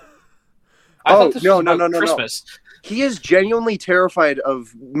don't. I Oh, thought this no, was no, about no, no, no. Christmas. He is genuinely terrified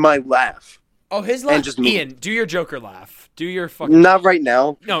of my laugh. Oh, his laugh. And just me. Ian, do your Joker laugh. Do your fucking. Not right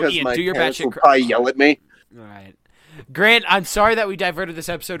now, No, because Ian, my do your parents batshit will cr- probably yell at me. All right. Grant, I'm sorry that we diverted this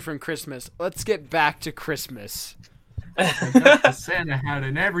episode from Christmas. Let's get back to Christmas. I got the Santa hat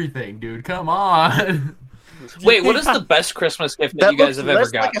and everything, dude. Come on. Wait, what is the best Christmas gift that That you guys looks have ever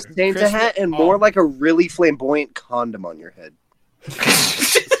less like gotten? a Santa Christmas- hat and oh. more like a really flamboyant condom on your head.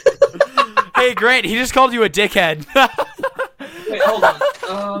 Hey, Grant, he just called you a dickhead. Wait, hold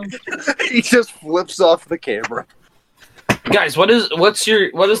on. He just flips off the camera. Guys, what is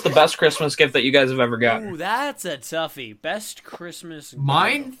the best Christmas gift that you guys have ever gotten? Ooh, that's a toughie. Best Christmas.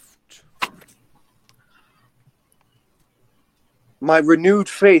 Mine? gift. My renewed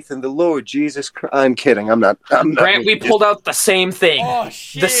faith in the Lord Jesus Christ. I'm kidding. I'm not. Grant, we pulled out the same thing. Oh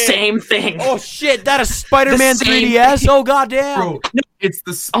shit! The same thing. Oh shit! That is Spider-Man The same 3DS. Oh goddamn! Bro, it's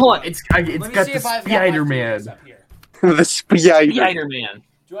the Hold on. it's got the Spider-Man. The Spider. Spider-Man.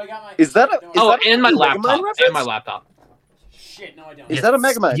 Do I got my? Is that a? Is Oh, that a and my Mega Man laptop. reference? And my laptop. Shit! No, I don't. Is that a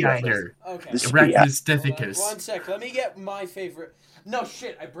Mega Man reference? Spider. Okay. The Arachnostyphicus. One sec. Let me get my favorite. No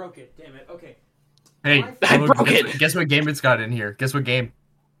shit! I broke it. Damn it. Okay. Hey, I look, broke it. Guess what game it's got in here? Guess what game?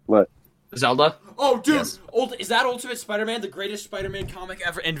 What? Zelda. Oh, dude! Yes. Is that Ultimate Spider-Man the greatest Spider-Man comic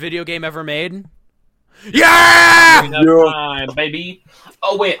ever and video game ever made? Yeah! Time, baby.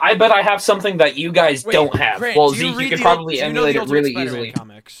 Oh wait, I bet I have something that you guys Wait, don't have. Grant, Well, do Zeke, you read could the- probably do you know emulate the it Ultimate really Spider-Man easily.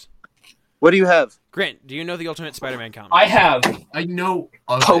 Comics? What do you have? Grant, do you know the Ultimate Spider-Man comics? I have I know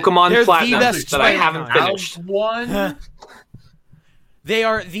of Pokemon They're the Platinum best that I Spider-Man haven't comics. finished. one. They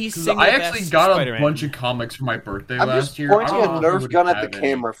are the single I actually best got a Spider-Man. bunch of comics for my birthday I'm last just year. pointing I a don't know if I Nerf would gun at the have any.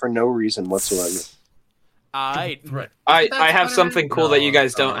 camera for no reason whatsoever. I Right. I That's have Spider-Man? something cool that you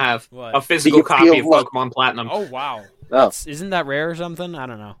guys don't have. What? A physical You copy feel of what? Pokemon Platinum. Oh wow. Oh, Isn't that rare or something? I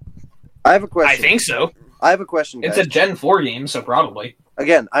don't know. I have a I question. think so. I have a question, guys. It's a Gen 4 game, so probably.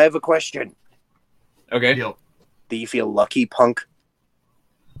 Again, I have a question. Okay. Deal. Do you feel lucky, punk?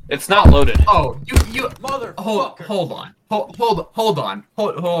 It's not loaded. Oh, you Mother. hold on. Hold on.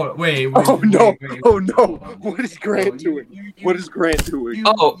 Wait. Oh no! wait. Oh no! Hold on. What is Grant doing? What is Grant doing?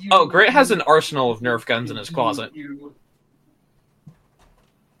 Grant has an arsenal of Nerf guns in his closet.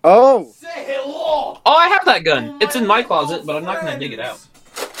 Oh, Say hello. Oh, I have that gun. It's in my closet, but I'm not gonna dig it out.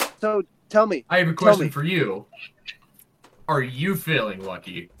 so tell me. I have a Tell question me. for you. Are you feeling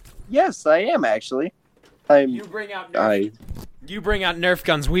lucky? Yes, I am actually. I'm. You bring out Nerf. You bring out Nerf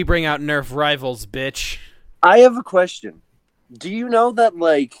guns. We bring out Nerf rivals, bitch. I have a question. Do you know that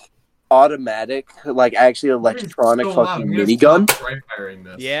like automatic, like actually electronic So loud. fucking I'm gonna minigun? stop firing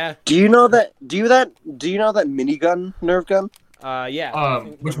this. Yeah. Do you know that? Do you know that minigun Nerf gun? Yeah.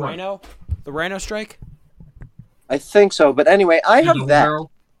 Which the one? Rhino? The Rhino Strike? I think so, but anyway, I The have double that.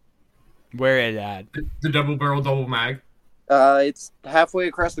 barrel? Where is that? The double barrel, double mag. It's halfway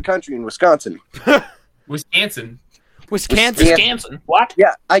across the country in Wisconsin. Wisconsin. Wisconsin. Yeah. Wisconsin. What?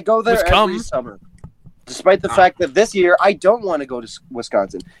 Yeah, I go there every Wiscom. summer. Despite the fact that this year I don't want to go to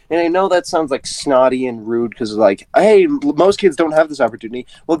Wisconsin. And I know that sounds like snotty and rude because, like, hey, most kids don't have this opportunity.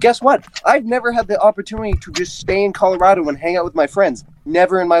 Well, guess what? I've never had the opportunity to just stay in Colorado and hang out with my friends.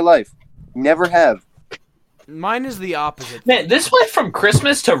 Never in my life. Never have. Mine is the opposite. Man, this went from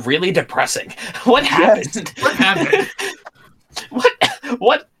Christmas to really depressing. What happened? What happened?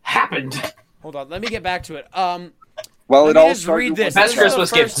 What happened? Hold on, let me get back to it. Well, Let it me all just started read with this. Best This is Christmas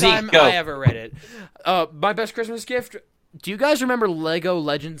the gift, first Zeke, time go. I ever read it. My best Christmas gift. Do you guys remember Lego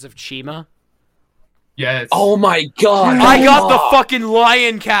Legends of Chima? Yes. Oh my god. I got the fucking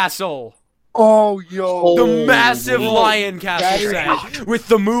Lion Castle. Oh, yo. The massive Holy Lion Castle set with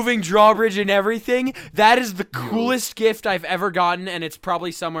the moving drawbridge and everything. That is the coolest gift I've ever gotten, and it's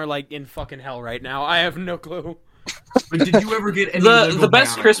probably somewhere like in fucking hell right now. I have no clue. But did you ever get any The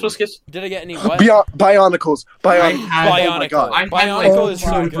best Christmas gift. Did I get any what? Bionicles. I had, Oh my God. I had Bionicle like is 2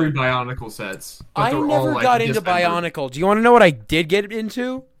 so or 3 good. Bionicle sets. But I they're all, never like, got into dismembered. Bionicle. Do you want to know what I did get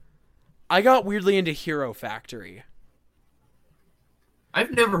into? I got weirdly into Hero Factory.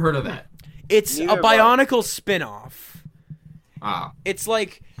 I've never heard of that. It's Neither a have I. Bionicle spin-off. Ah. It's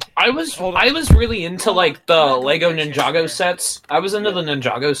like I was Hold on. I was really into like the Lego Ninjago sets. I was into the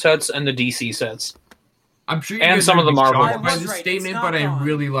Ninjago sets and the DC sets. I'm sure you And guys some are of the gonna be Marvel shocked by ones. this Right, statement, it's but not I gone.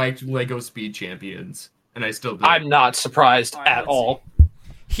 really liked Lego Speed Champions, and I still do. I'm not surprised at all.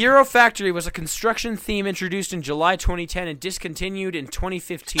 Hero Factory was a construction theme introduced in July 2010 and discontinued in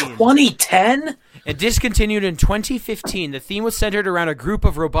 2015. 2010? And discontinued in 2015. The theme was centered around a group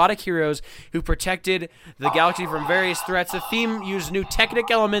of robotic heroes who protected the galaxy from various threats. The theme used new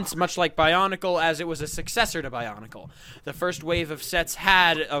technic elements, much like Bionicle, as it was a successor to Bionicle. The first wave of sets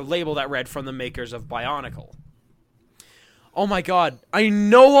had a label that read "From the makers of Bionicle." Oh my god, I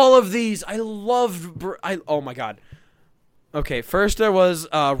know all of these. I loved. Oh my god. Okay, first there was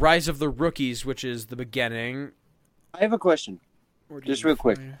Rise of the Rookies, which is the beginning. I have a question. Where do Just you real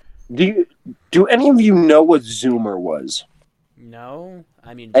quick. find- Do any of you know what Zoomer was? No,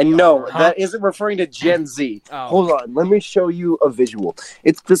 I mean. And no, VR. that isn't referring to Gen Z. Oh. Hold on, let me show you a visual.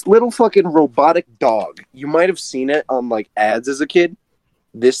 It's this little fucking robotic dog. You might have seen it on like ads as a kid.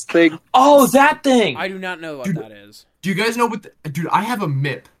 This thing. Oh, that thing! I do not know what Dude. that is. Do you guys know what? Dude, I have a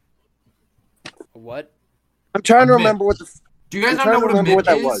MIP. What? I'm trying to A remember what the. Do you guys I'm not know trying to what a remember MIP what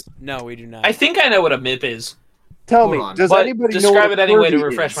that is? was. No, we do not. I think I know what a MIP is. Tell Hold me, on. does But anybody know describe what it a anyway to Kirby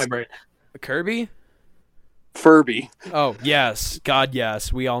refresh is? my brain. A Kirby? Furby. Oh, yes. God,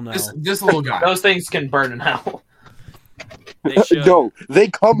 yes. We all know. This little guy. Those things can burn in hell. They should. No, they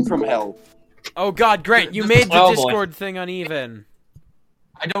come from hell. Oh, God, Grant, you made the Oh, boy. Discord thing uneven.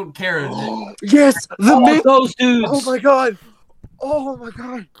 I don't care. Yes, the myth. Those dudes. Oh my god. Oh my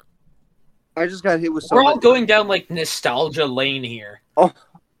god. I just got hit with so We're all much. going down like nostalgia lane here.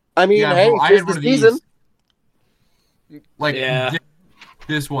 I mean, Yeah, hey, bro, I it's had the one of season. these. Like, Yeah.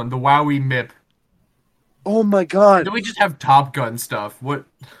 this one, the Wowie MIP. Oh my god. Then we just have Top Gun stuff. What?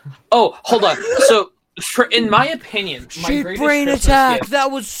 Oh, hold on. So, in my opinion, my Shit, greatest brain Christmas attack! gift- That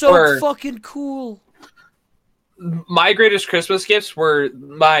was so were- fucking cool. my greatest Christmas gifts were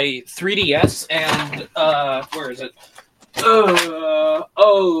my 3DS and where is it?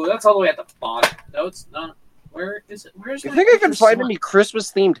 Oh, that's all the way at the bottom. No, it's not. Where is it? Where's You my think I can Christmas find one? any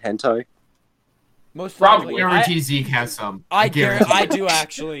Christmas-themed hentai? Most Probably. likely. Guarantee Zeke has some. I guarantee. do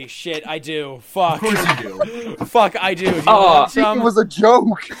actually. Shit, I do. Of Fuck. course you do. Fuck, I do. Do you Oh, want It some? was a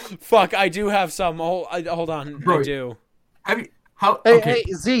joke. Fuck, I do have some. Hold on. Bro, I do. I mean, how? Hey, okay.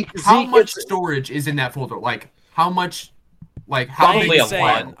 hey, Zeke. How Zeke, much it's- storage is in that folder? Like, how much? Like, how Probably big a is the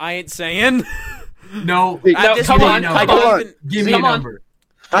lot. file? I ain't saying. No. Zeke, At No, this come point, on, I come don't on. even. Give me a Come on. number.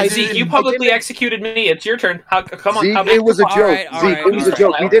 I Zeke, didn't- you publicly executed me. It's your turn. Come on, Zeke, how big it was a is the joke. Alright, Zeke, it was a alright,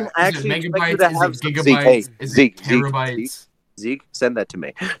 joke. We didn't Is actually it expect you megabytes? to Is have it some. gigabytes? Zeke, hey, Is Zeke, it Zeke, terabytes? Zeke, send that to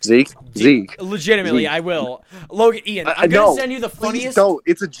me. Zeke. Legitimately, Zeke. I will. Logan, Ian, I'm No, gonna send you the Please funniest. don't.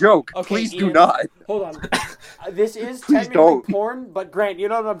 It's a joke. Okay, Please do Ian. not. Hold on. This is Please technically don't. porn, but Grant, you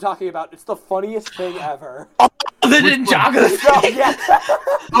know what I'm talking about. It's the funniest thing ever. The Ninjago thing. Yeah.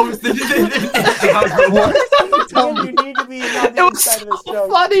 Oh, it's the. Ian, you need to be on the It was inside of this so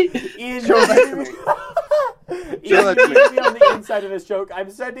joke. funny. Ian, Show you that need to me. Ian, that you to need me. to be on the inside of this joke. I'm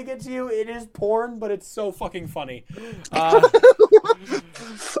sending it to you. It is porn, but it's so fucking funny.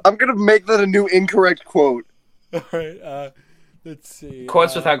 I'm gonna make that a new incorrect quote. Alright, let's see.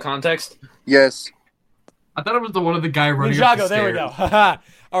 Quotes without context. Yes. I thought it was the one of the guy running up Ninjago, the there we stairs. go. Haha.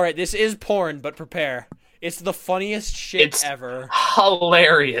 Alright, this is porn, but prepare. It's the funniest shit It's- ever.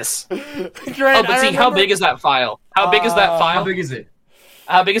 Hilarious. Grant, Oh, but I see, how remember- big is that file? How big is that How file? How big is it?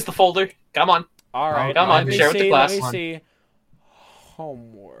 How big is the folder? Come on. Alright, Come let on, me share with the see, class. Let me see.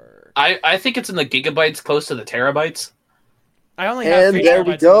 Homework. I think it's in the gigabytes, close to the terabytes. I only have And 3 there terabytes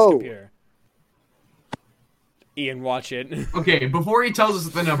we on this go. computer. Ian, watch it. Okay, before he tells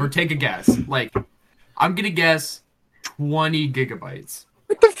us the number, take a guess. Like, I'm gonna guess 20 gigabytes.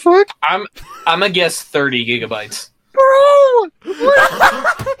 What the fuck, I'm gonna guess 30 gigabytes. bro?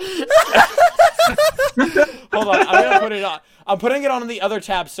 Hold on, I'm gonna put it on. I'm putting it on the other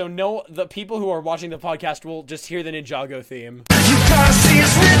tab, so the people who are watching the podcast will just hear the Ninjago theme.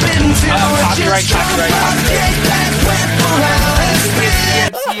 Copyright.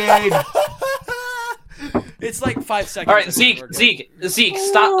 DMCA. It's like 5 seconds. All right, and Zeke, we're good. Zeke,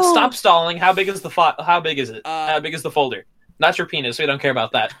 stop stalling. How big is the How big is it? How big is the folder? Not your penis. We don't care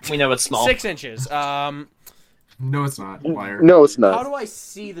about that. We know it's small. 6 inches. No, it's not. Liar. No, it's How not. do I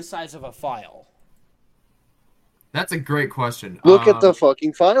see the size of a file? That's a great question. Look at the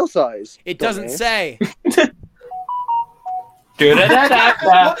fucking file size. It doesn't dumbass. say.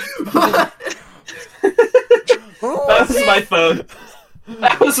 Da-da-da-da-da. That was my phone.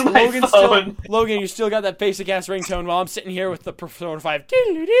 That was my phone. Logan, you still got that basic ass ringtone while I'm sitting here with the Persona 5.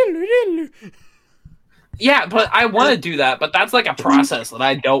 Yeah, but I want to do that, but that's like a process that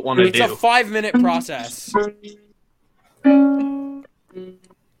I don't want to It's a do. 5-minute process. Oh,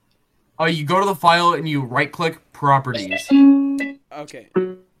 you go to the file and you right-click Properties. Okay.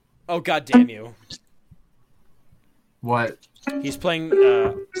 Oh, god damn you. What? He's playing,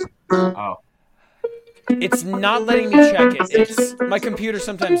 Oh. It's not letting me check it. It's my computer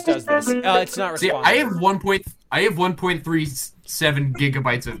sometimes does this. It's not See, responding. I have 1.37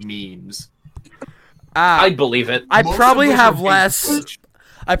 gigabytes of memes. I'd believe it. I Most probably of those have are less. vintage.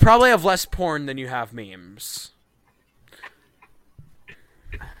 I probably have less porn than you have memes.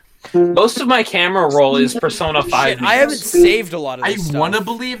 Most of my camera roll is Persona 5 Shit, I haven't saved a lot of I this want to stuff.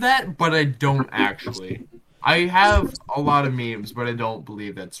 believe that, but I don't actually. I have a lot of memes, but I don't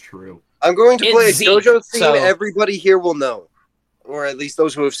believe that's true. I'm going to It's play a Zeke, JoJo theme so- everybody here will know. Or at least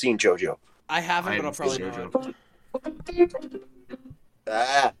those who have seen JoJo. I haven't, I but I'll probably seen know JoJo.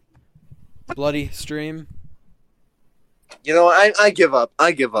 Ah. it. Bloody stream. You know, I give up.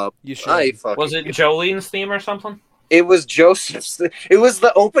 I give up. You should. I fucking Was it Jolene's theme or something? It was Joseph's. It was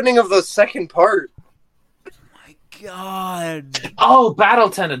the opening of the second part. My God. Oh, Battle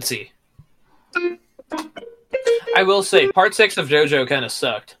Tendency. I will say, Part 6 of JoJo kind of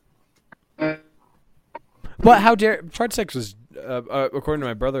sucked. But how dare part 6 was according to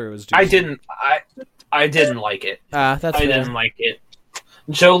my brother it was. I didn't. I didn't like it. That's I fair. didn't like it.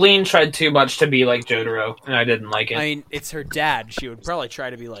 Jolene tried too much to be like Jotaro, and I didn't like it. I mean, it's her dad. She would probably try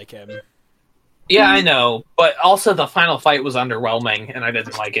to be like him. Yeah, I know, but also the final fight was underwhelming, and I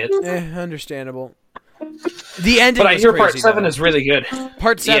didn't like it. Understandable. The ending But I was hear crazy, Part 7 though. is really good.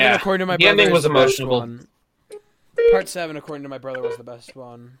 Part 7, Yeah, according to my the brother, ending was is the best emotional. one. Part 7, according to my brother, was the best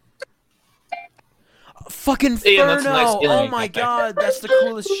one. Fucking Ian, that's a nice Inferno! feeling Oh you my got there. god, that's the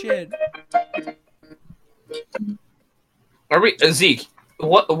coolest shit. Are we Zeke?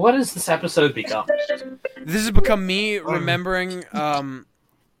 What has this episode become? This has become me remembering.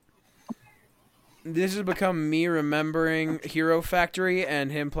 This has become me remembering Hero Factory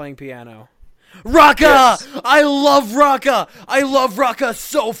and him playing piano. Raka! Yes. I love Raka! I love Raka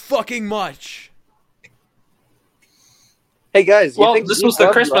so fucking much! Hey guys, you Well, think this Zeke was the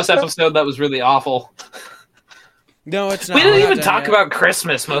loved Christmas Raka? episode that was really awful. No, it's not. We didn't We're not even done talk yet. about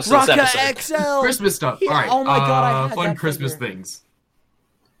Christmas most of this Raka episode. XL! Christmas stuff. Yeah, All right. oh my God, I had fun that Christmas figure. things.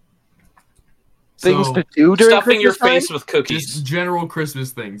 Things So, to do during Stuffing your Christmas time? face with cookies. just general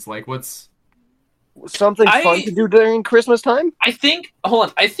Christmas things. Like what's Something fun to do during Christmas time? I think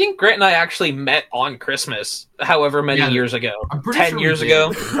Grant and I actually met on Christmas, however many Yeah, years ago. I'm pretty 10 sure we years did.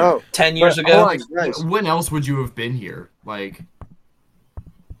 ago? Oh, 10 years but, ago? hold on, guys. when else would you have been here? Like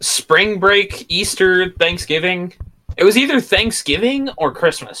Spring break, Easter, Thanksgiving. It was either Thanksgiving or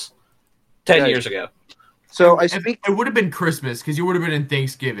Christmas 10 Guys. years ago. So I it speak, would have been Christmas because you would have been in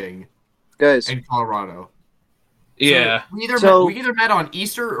Thanksgiving guys. in Colorado. So Yeah. we either met on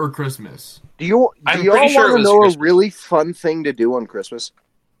Easter or Christmas. Do you I'm all pretty sure want it to was know Christmas. a really fun thing to do on Christmas?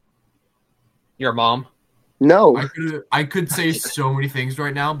 Your mom. No, I could say so many things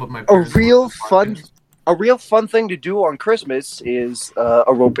right now, but my a parents real watch the fun, podcast. a real fun thing to do on Christmas is a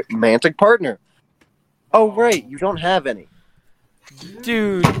romantic partner. Oh right, you don't have any.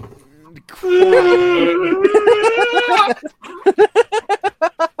 Dude.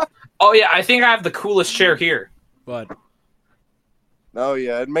 Oh yeah, I think I have the coolest chair here. What? Oh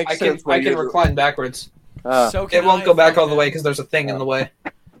yeah, it makes I can sense. when you- recline backwards. So can It won't I, go back all the fucking- way because there's a thing in the way.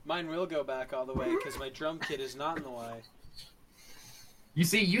 Mine will go back all the way because my drum kit is not in the way. You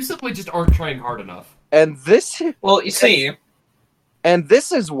see, you simply just aren't trying hard enough. and this Well, you see,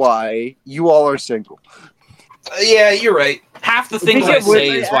 is why you all are single. yeah, you're right. Half the things I Speaking of which,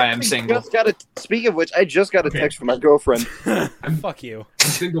 say is why I'm actually single. Speaking of which, I just got a Okay. text from my girlfriend. Fuck you. I'm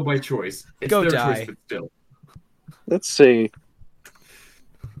single by choice. It's Go their die. choice, but still. Let's see.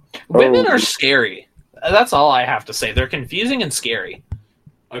 Women Oh. are scary. That's all I have to say. They're confusing and scary.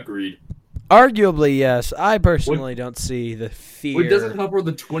 Agreed. Arguably, yes. I personally don't see the fear. What doesn't help are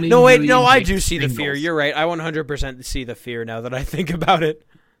the 20 No, wait, no, million I do see the fear. singles. You're right. I 100% see the fear now that I think about it.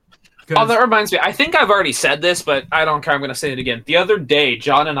 'Cause Oh, that reminds me. I think I've already said this, but I don't care. I'm going to say it again. The other day,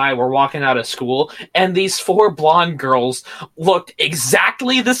 John and I were walking out of school, and these 4 blonde girls looked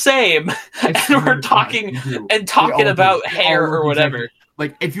exactly the same, and swear we're to God, talking you do. and talking They all about do. They hair all or look whatever. exactly-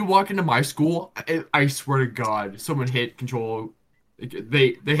 Like, if you walk into my school, I swear to God, someone hit control.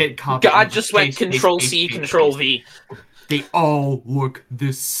 They hit copy. God and just went paste, Control paste, C, paste, Control paste. V, They all look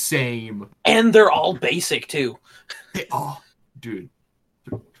the same. and they're all basic too. They all, dude.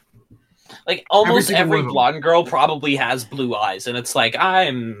 Like almost single one every of them. blonde girl probably has blue eyes, and it's like,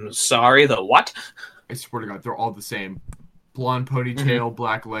 I'm sorry, the what? I swear to God, they're all the same. Blonde ponytail,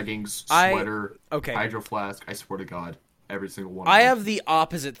 black leggings, I- sweater, Okay. hydro flask. I swear to God, every single one. I of them. have the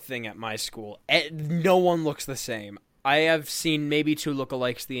opposite thing at my school. No one looks the same. I have seen maybe 2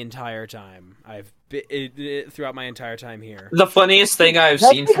 lookalikes the entire time. Throughout my entire time here. The funniest thing I've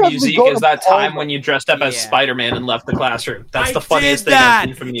That's seen from because you, we Zeke, go is to that time Palmer. when you dressed up as Yeah. Spider-Man and left the classroom. That's I the funniest did thing that! I've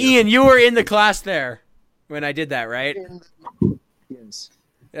seen from you. Ian, you were in the class there when I did that, right? Yes.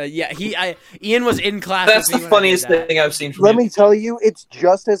 Yeah, Ian was in class. That's with the me when I did funniest that. thing I've seen from Let you. me tell you, it's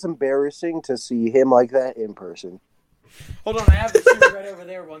just as embarrassing to see him like that in person. Hold on, I have the suit right over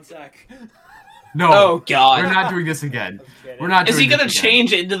there. 1 sec. No, Oh we're God! not doing this again. kidding. We're not. Is he doing gonna this again.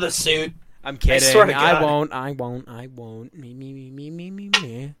 change into the suit? I'm kidding. swear to I God. won't. I won't. I won't. Me.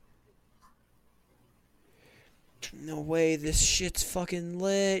 No way. This shit's fucking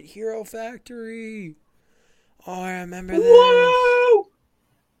lit. Hero Factory. Oh, I remember this. Whoa!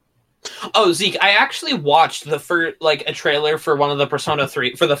 Oh, Zeke, I actually watched the a trailer for one of the Persona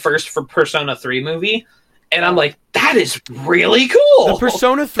 3 for the first Persona 3 movie, and I'm like, that is really cool. The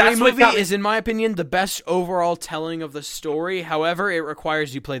Persona 3 That's what movie got me- is, in my opinion, the best overall telling of the story. However, it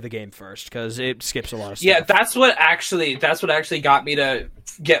requires you play the game first because it skips a lot of stuff. Yeah, that's what actually got me to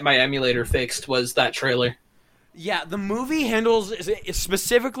get my emulator fixed was that trailer. Yeah, the movie handles,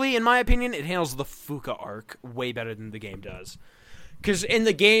 specifically, in my opinion, it handles the Fuka arc way better than the game does. Because in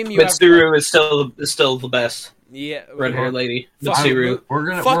the game, you have Mitsuru is still the best. Yeah, Red hair lady. Fuck Mitsuru.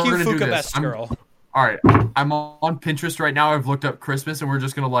 Fuck you, we're gonna do Fuka this. best girl. All right, I'm on Pinterest right now. I've looked up Christmas, and we're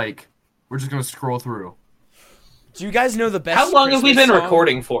just gonna scroll through. Do you guys know the best? How long have we Christmas been song?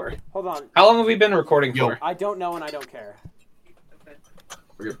 recording for? Hold on. How long have we been recording for? I don't know and I don't care.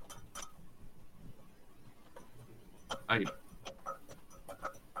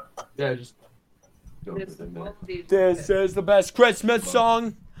 Just. This is the best Christmas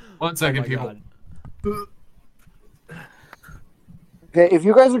song. 1 second, Oh my people. God. Okay, if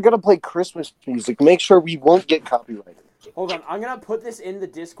you guys are gonna play Christmas music, make sure we won't get copyrighted. Hold on, I'm gonna put this in the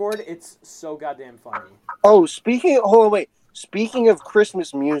Discord. It's so goddamn funny. Oh, hold on, wait. Speaking of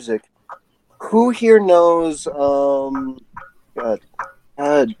Christmas music, who here knows?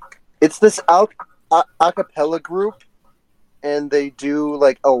 It's this acapella group, and they do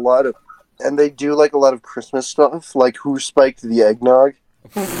like a lot of Christmas stuff, like Who Spiked the Eggnog?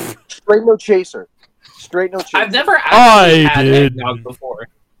 Straight No Chaser. I've never actually had did. eggnog before.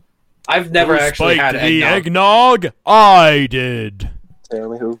 I've never actually had the eggnog. I did. Tell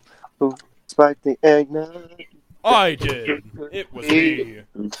me who spiked the eggnog? I did. It was me.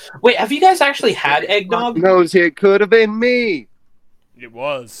 Wait, have you guys actually had eggnog? Knows it could have been me. It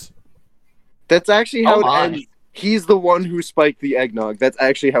was. That's actually how Oh it my. ends. He's the one who spiked the eggnog. That's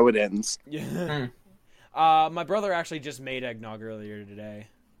actually how it ends. Yeah. My brother actually just made eggnog earlier today.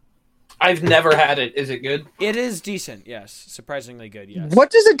 I've never had it. Is it good? It is decent, yes. Surprisingly good, yes. What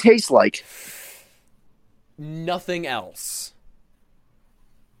does it taste like? Nothing else.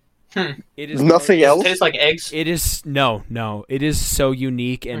 Hmm. It is Nothing Does else? it taste like eggs? It is no. It is so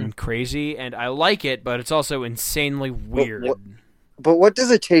unique and crazy, and I like it, but it's also insanely weird. But what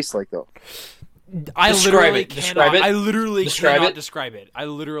does it taste like, though? I Describe literally it. cannot. Describe it. I literally Describe cannot it. describe it. I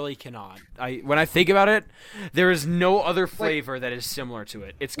literally cannot. When I think about it, there is no other flavor that is similar to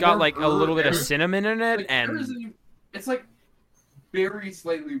it. It's got like a little bit of cinnamon in it, and it's like very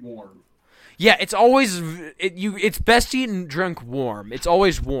slightly warm. yeah, it's always it's best eaten drunk warm. It's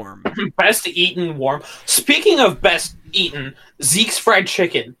always warm. Best eaten warm. Speaking of best eaten, Zeke's fried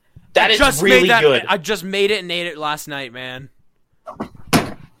chicken. That is really good. I just made it and ate it last night, man.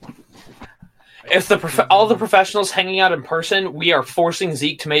 If all the professionals hanging out in person, we are forcing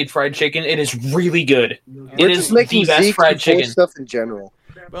Zeke to make fried chicken. It is really good. We're It just is making the best Zeke fried do cool chicken. stuff in general.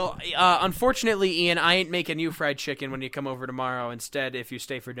 Well, unfortunately, Ian, I ain't making you fried chicken when you come over tomorrow. Instead, if you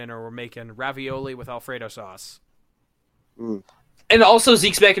stay for dinner, we're making ravioli with Alfredo sauce. And also,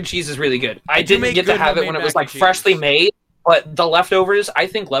 Zeke's mac and cheese is really good. I do didn't make get to good have it homemade when it mac was and like cheese. freshly made, but the leftovers, I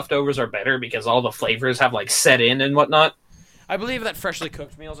think leftovers are better because all the flavors have like set in and whatnot. I believe that freshly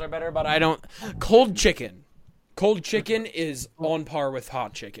cooked meals are better, but I don't. Cold chicken is on par with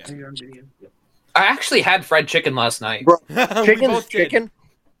hot chicken. I actually had fried chicken last night. Bro, We chicken is both did. chicken.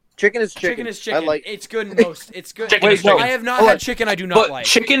 Chicken is chicken. Chicken is chicken. I like. It's good in most. It's good. Chicken Wait, is chicken. I have not Hold had on. chicken I do not But like.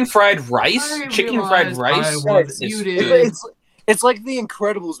 chicken fried rice? I Chicken fried realized rice? I was is- muted. It's like the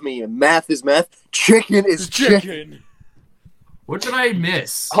Incredibles meme. Math is math. Chicken is chicken. What did I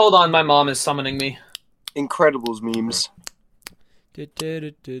miss? Hold on, my mom is summoning me. Incredibles memes. I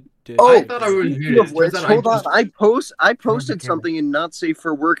Oh, thought I was speaking muted. of which, Turns out hold I on. just- I posted camera. something in not safe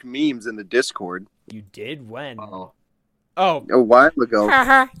for work memes in the Discord You did when? Oh. Oh, a while ago.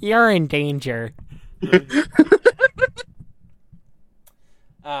 haha, you're in danger.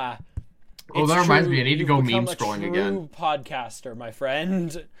 Oh, that reminds me, I need to go meme scrolling again. Podcaster, my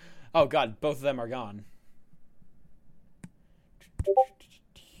friend. Oh god, both of them are gone.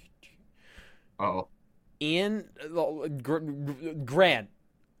 Oh. Ian, Grant,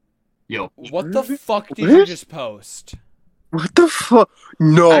 Yo. what the fuck did you just post? What the fuck?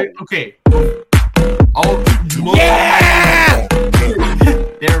 No. Okay. Yeah!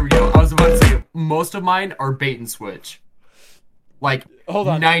 There we go. I was about to say, most of mine are bait and switch. Like, Hold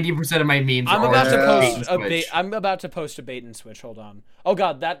on. 90% of my memes I'm are about to bait post and a switch. bait. I'm about to post a bait and switch. Hold on. Oh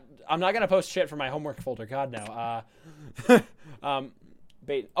god, I'm not gonna post shit for my homework folder. God no.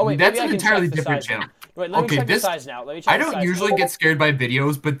 Bait. Oh wait, That's maybe I an can entirely check the different size now. channel. Wait, let Okay, me check this- the size now. Let me check I the don't size usually now. get scared by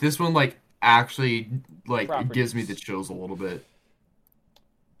videos, but this one, like, actually, like, it gives me Properties. the chills a little bit.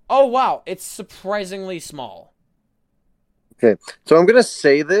 Oh wow, it's surprisingly small. Okay, so I'm gonna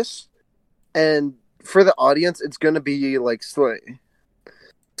say this, and for the audience, it's gonna be like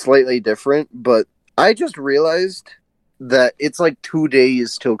slightly different. But I just realized that it's like 2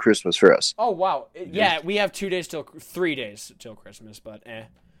 days till Christmas for us. Oh wow, yeah, we have 3 days till Christmas, but eh.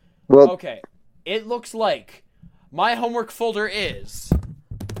 Well, Okay, it looks like my homework folder is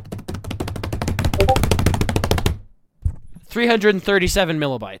 337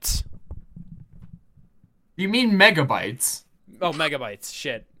 millibytes. You mean megabytes? Oh, megabytes.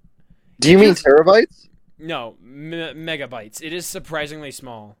 Shit. Do you mean terabytes? No, megabytes. It is surprisingly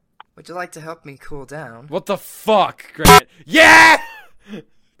small. Would you like to help me cool down? What the fuck, Grant? Yeah!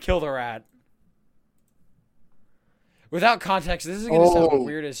 Kill the rat. Without context, this is gonna sound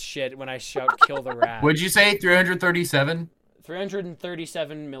weird as shit when I shout kill the rat. Would you say 337?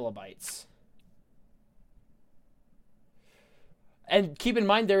 337 millibytes. And keep in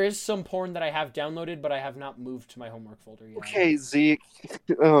mind, there is some porn that I have downloaded, but I have not moved to my homework folder yet. Okay, Zeke.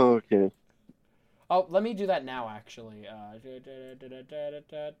 Oh, okay. Oh, let me do that now, actually. Oh,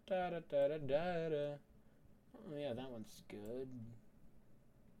 yeah, that one's good.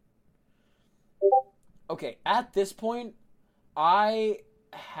 Okay, at this point, I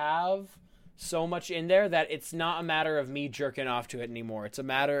have so much in there that it's not a matter of me jerking off to it anymore. It's a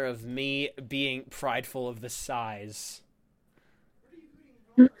matter of me being prideful of the size.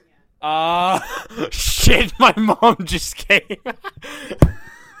 Shit, my mom just came.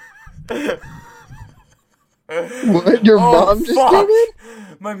 What? Your mom just came in?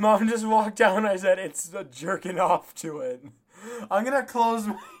 My mom just walked down. I said, it's jerking off to it. I'm gonna close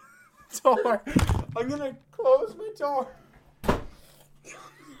my door.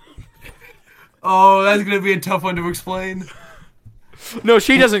 Oh, that's gonna be a tough one to explain. No,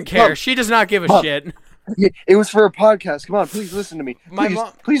 she doesn't care. She does not give a shit. It was for a podcast. Come on, please listen to me.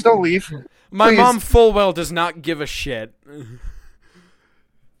 Please don't leave. My mom full well does not give a shit.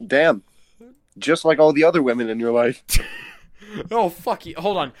 Damn. Just like all the other women in your life. Oh, fuck you.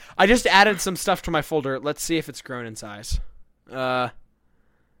 Hold on. I just added some stuff to my folder. Let's see if it's grown in size.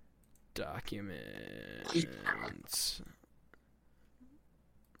 Documents.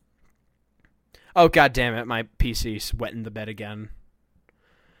 Oh, god damn it. My PC's wetting the bed again.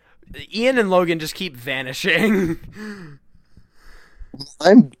 Ian and Logan just keep vanishing.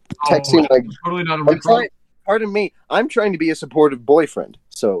 I'm texting Totally not a pardon me. I'm trying to be a supportive boyfriend,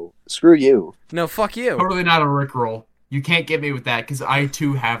 so screw you. No, fuck you. Totally not a Rickroll. You can't get me with that, because I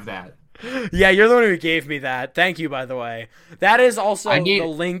too have that. Yeah, you're the one who gave me that. Thank you, by the way. That is also the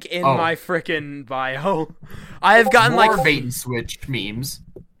link in my frickin' bio. I have gotten more bait and switch memes.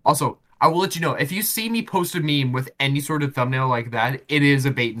 Also, I will let you know, if you see me post a meme with any sort of thumbnail like that, it is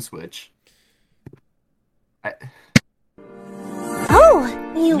a bait and switch.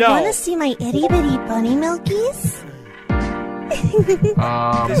 Oh, you want to see my itty bitty bunny milkies?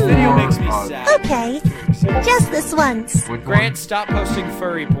 This video makes me sad. Okay, just this once. Grant, stop posting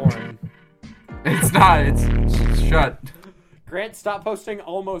furry porn. It's not. It's shut. Grant, stop posting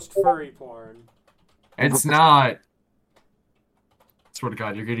almost furry porn. It's not. I swear to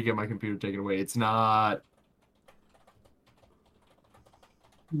God, you're gonna get my computer taken away. It's not.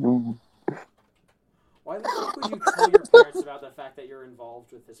 Why the fuck would you tell your parents about the fact that you're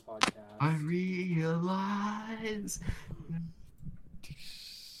involved with this podcast? I realize.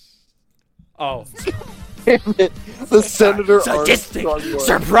 Oh. Damn it. The Senator Sadistic Armstrong one.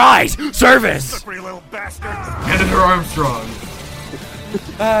 surprise service! Senator Armstrong.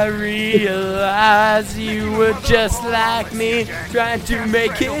 I realize you were just like me, trying to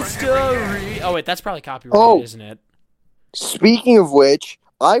make history. Oh wait, that's probably copyrighted, isn't it? Speaking of which,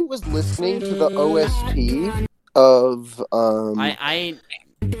 I was listening to the OST of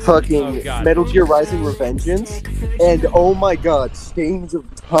fucking Metal Gear Rising: Revengeance, and oh my god, Stains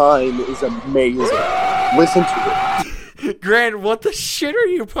of Time is amazing. Listen to it. Grant, what the shit are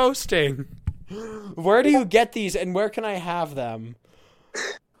you posting? Where do you get these, and where can I have them?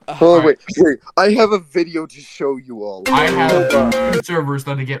 Oh wait, I have a video to show you all. I have two servers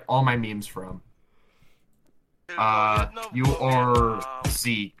that I get all my memes from. You are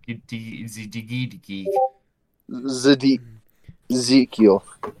Zeke. Ezekiel.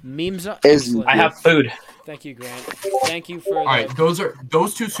 Memes are excellent. I have food. Thank you, Grant. Thank you for. Alright,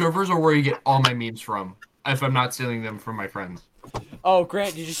 those two servers are where you get all my memes from. If I'm not stealing them from my friends. Oh,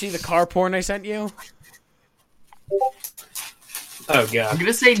 Grant, did you see the car porn I sent you? Oh god. I'm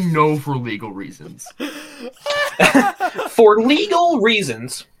gonna say no for legal reasons. For legal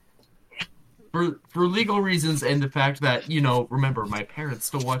reasons. For legal reasons and the fact that, remember, my parents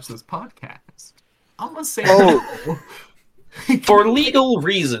still watch this podcast. I'm gonna say no. For legal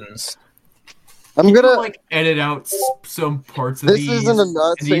reasons. I'm gonna edit out some parts of this these. This isn't a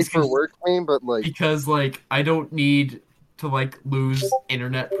not safe for work meme, but because I don't need to lose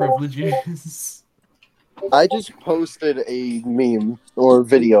internet privileges. I just posted a meme or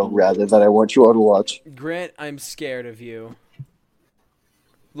video rather that I want you all to watch. Grant, I'm scared of you.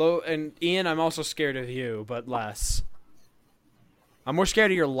 And Ian, I'm also scared of you, but less. I'm more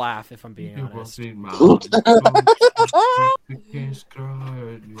scared of your laugh, if I'm being honest. When you're No,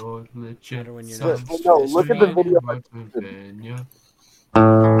 look at the video.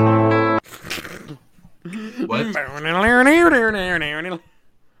 What?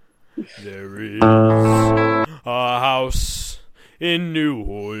 There is a house in New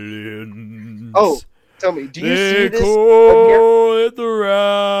Orleans. Oh, tell me, do you see They this? call it the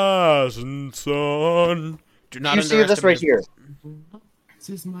Rising Sun. Do Do not you see this right here? This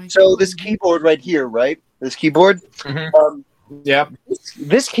is my So this keyboard right here, right? This keyboard. Yeah.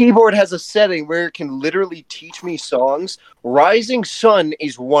 This keyboard has a setting where it can literally teach me songs. Rising Sun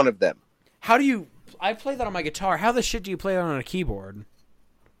is one of them. How do you... I play that on my guitar. How the shit do you play that on a keyboard?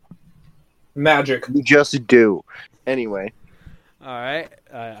 Magic. You just do. Anyway, Alright,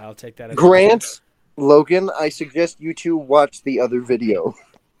 I'll take that as... Grant, Logan, I suggest you two watch the other video.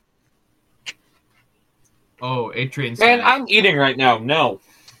 Oh, Adrian's. Man, I'm eating right now. No.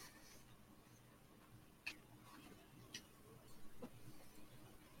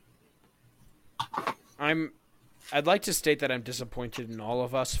 I'd like to state that I'm disappointed in all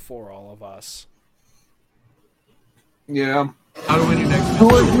of us for all of us. Yeah. How do we do next? Who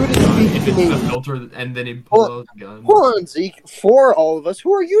are you to speak If for it's me? the filter and then he pulls out the gun. Hold on, Zeke. For all of us,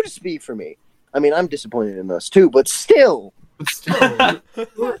 who are you to speak for me? I mean, I'm disappointed in us too, but still. But still,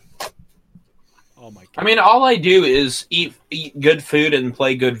 Oh my god. I mean, all I do is eat good food and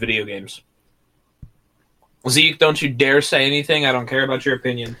play good video games. Zeke, don't you dare say anything. I don't care about your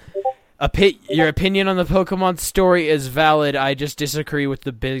opinion. Your opinion on the Pokemon story is valid. I just disagree with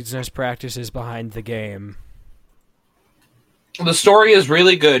the business practices behind the game. The story is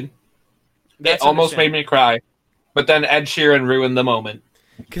really good. That's It almost made me cry. But then Ed Sheeran ruined the moment.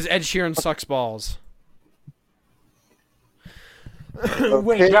 Because Ed Sheeran sucks balls.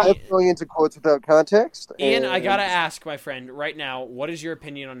 Okay, that's going into quotes without context. Ian, and- I gotta ask, my friend, right now, what is your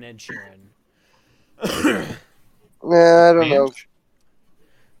opinion on Ed Sheeran? I don't know.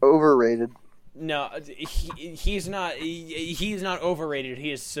 Overrated. No, he's not. He's not overrated.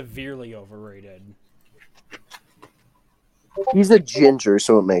 He is severely overrated. He's a ginger,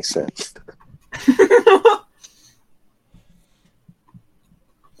 so it makes sense.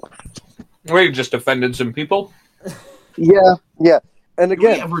 We just offended some people. Yeah. And do we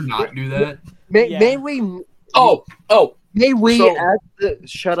again, ever not do that? may we Oh. May we So-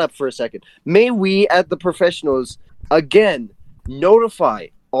 shut up for a second. May we at the professionals again notify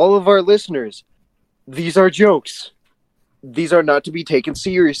all of our listeners these are jokes. These are not to be taken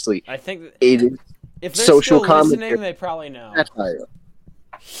seriously. I think It is if they're social still commentary. listening, they probably know. satire.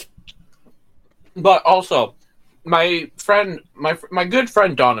 But also, my good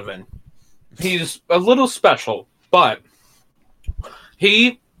friend Donovan, he's a little special, but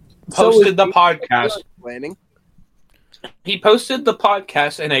he posted the podcast. Planning. He posted the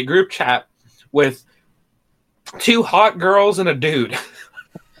podcast in a group chat with 2 hot girls and a dude.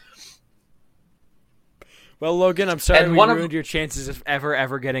 Well, Logan, I'm sorry And we one of- ruined your chances of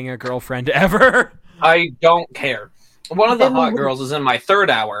ever getting a girlfriend ever. I don't care. One of the hot girls is in my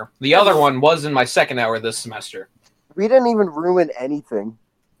 3rd hour. The other one was in my 2nd hour this semester. We didn't even ruin anything.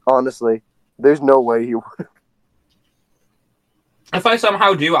 Honestly, there's no way he would. If I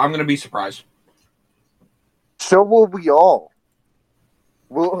somehow do, I'm going to be surprised. So will we all.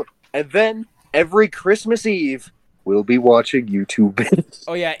 And then every Christmas Eve, we'll be watching YouTube videos.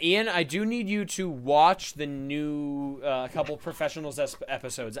 Oh yeah, Ian, I do need you to watch the new couple professionals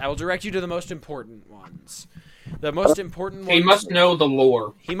episodes. I will direct you to the most important ones. The most important ones. He must know the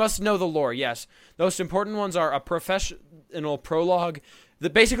lore. He must know the lore. Yes, the most important ones are a professional prologue.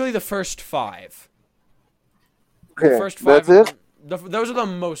 Basically the first 5. The Okay, first 5. that's it? Those are the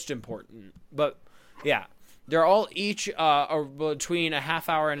most important. But yeah, they're all each are between a half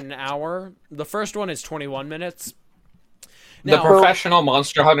hour and an hour. The first one is 21 minutes. The Now, Professional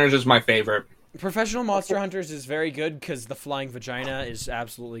Monster Hunters is my favorite. Professional Monster Hunters is very good because the flying vagina is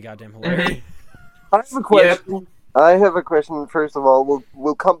absolutely goddamn hilarious. I have a question. I have a question. First of all,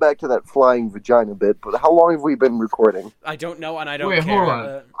 we'll come back to that flying vagina bit. But how long have we been recording? I don't know, and I don't Wait, care. hold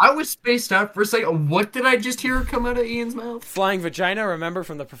on. I was spaced out for a second. What did I just hear come out of Ian's mouth? Flying vagina, remember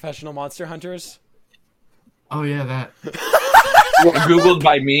from the Professional Monster Hunters? Oh yeah, that. Googled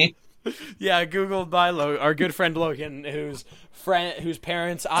by me. Yeah, googled by our good friend Logan, whose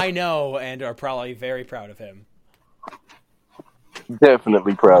parents I know and are probably very proud of him.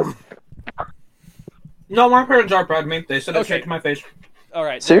 Definitely proud. No, my parents are proud of me. They said it straight to my face. All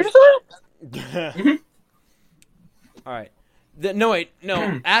right. Seriously? All right. No,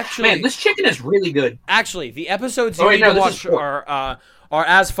 actually, Man, this chicken is really good. Actually, the episodes Oh, you wait, need no, to this watch is pork. are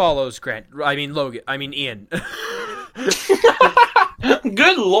as follows, Grant. I mean Logan. I mean Ian.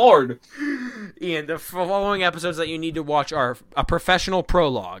 Lord. Ian, the following episodes that you need to watch are A Professional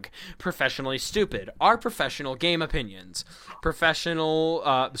Prologue, Professionally Stupid, Our Professional Game Opinions, Grant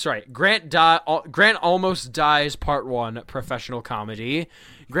Almost Dies Part 1, Professional Comedy,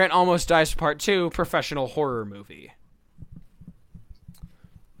 Grant Almost Dies Part 2, Professional Horror Movie.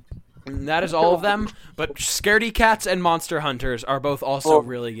 And that is all of them, but Scaredy Cats and Monster Hunters are both also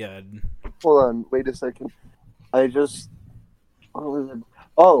really good. Hold on, wait a second. What was it?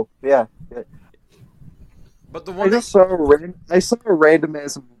 Oh, yeah. But the one I saw a random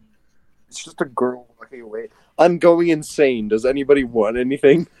ass. It's just a girl walking away. I'm going insane. Does anybody want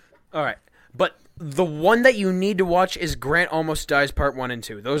anything? All right, but the one that you need to watch is Grant Almost Dies Part 1 and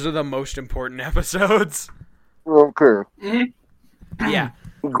 2. Those are the most important episodes. Okay. Yeah.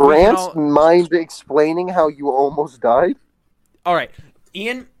 Grant, mind explaining how you almost died? All right,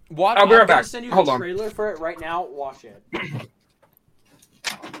 Ian, watch. I'll be right back. I'm gonna send you Hold the on. trailer for it right now. Watch it.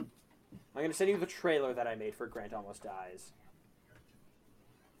 I'm gonna send you the trailer that I made for Grant Almost Dies.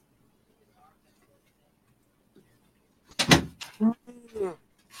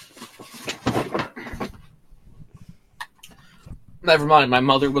 Never mind, my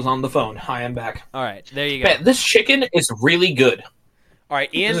mother was on the phone. I am back. All right, there you go. Man, this chicken is really good. All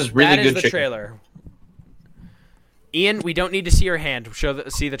right, Ian, This is really that is good the chicken. trailer. Ian, we don't need to see your hand.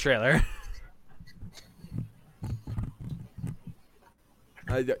 See the trailer.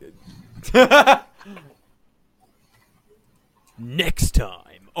 Next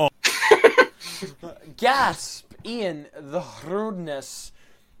time. Oh. Gasp, Ian, the rudeness.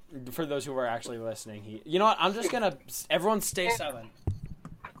 For those who are actually listening, you know what? I'm just gonna. Everyone, stay silent.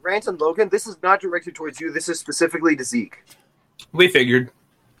 Grant and Logan, this is not directed towards you. This is specifically to Zeke. We figured.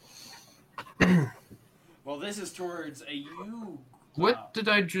 Well, this is towards a you. What did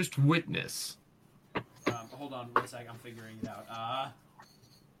I just witness? Hold on 1 sec. I'm figuring it out.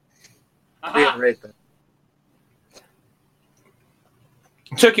 Yeah, right there.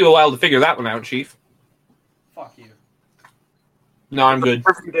 It took you a while to figure that one out, Chief. Fuck you. No, I'm good.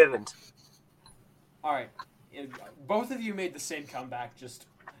 If you didn't. All right, both of you made the same comeback. Just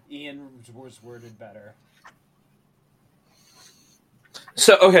Ian was worded better.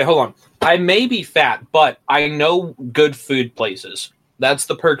 So, okay, hold on. I may be fat, but I know good food places. That's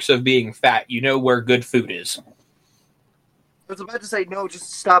the perks of being fat. You know where good food is. I was about to say, no,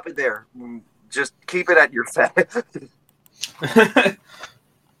 just stop it there. Just keep it at your fat.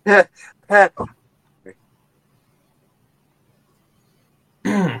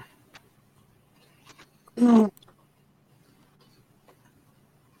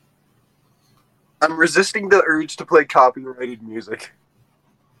 I'm resisting the urge to play copyrighted music.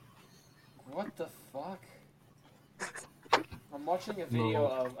 What the fuck? I'm watching a video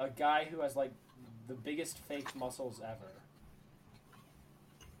of a guy who has like the biggest fake muscles ever.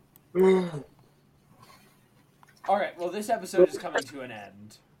 All right, well, this episode is coming to an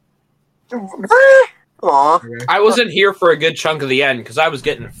end. Aw. I wasn't here for a good chunk of the end because I was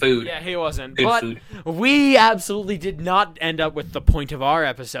getting food. Yeah, he wasn't. Good But food. we absolutely did not end up with the point of our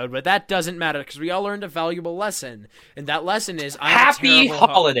episode, but that doesn't matter because we all learned a valuable lesson. And that lesson is Happy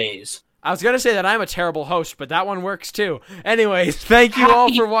holidays. I was going to say that I'm a terrible host, but that one works too. Anyways, thank you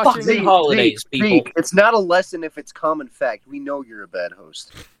all for watching. fucking holidays, people. Zeke, it's not a lesson if it's common fact. We know you're a bad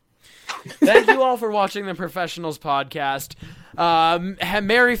host. Thank you all for watching the Professionals podcast.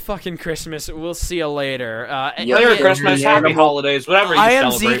 Merry fucking Christmas. We'll see you later. Merry Christmas, happy holidays, whatever you I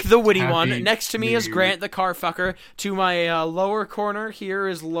am celebrate. Zeke, the witty Happy one. Next to me is New Grant, the car fucker. To my lower corner here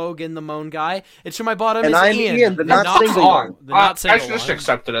is Logan, the moan guy. And to my bottom And is I'm Ian, Ian, the not single one. one. The not I single should just one.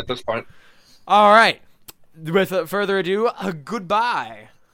 accept it at this point. All right. With further ado, goodbye.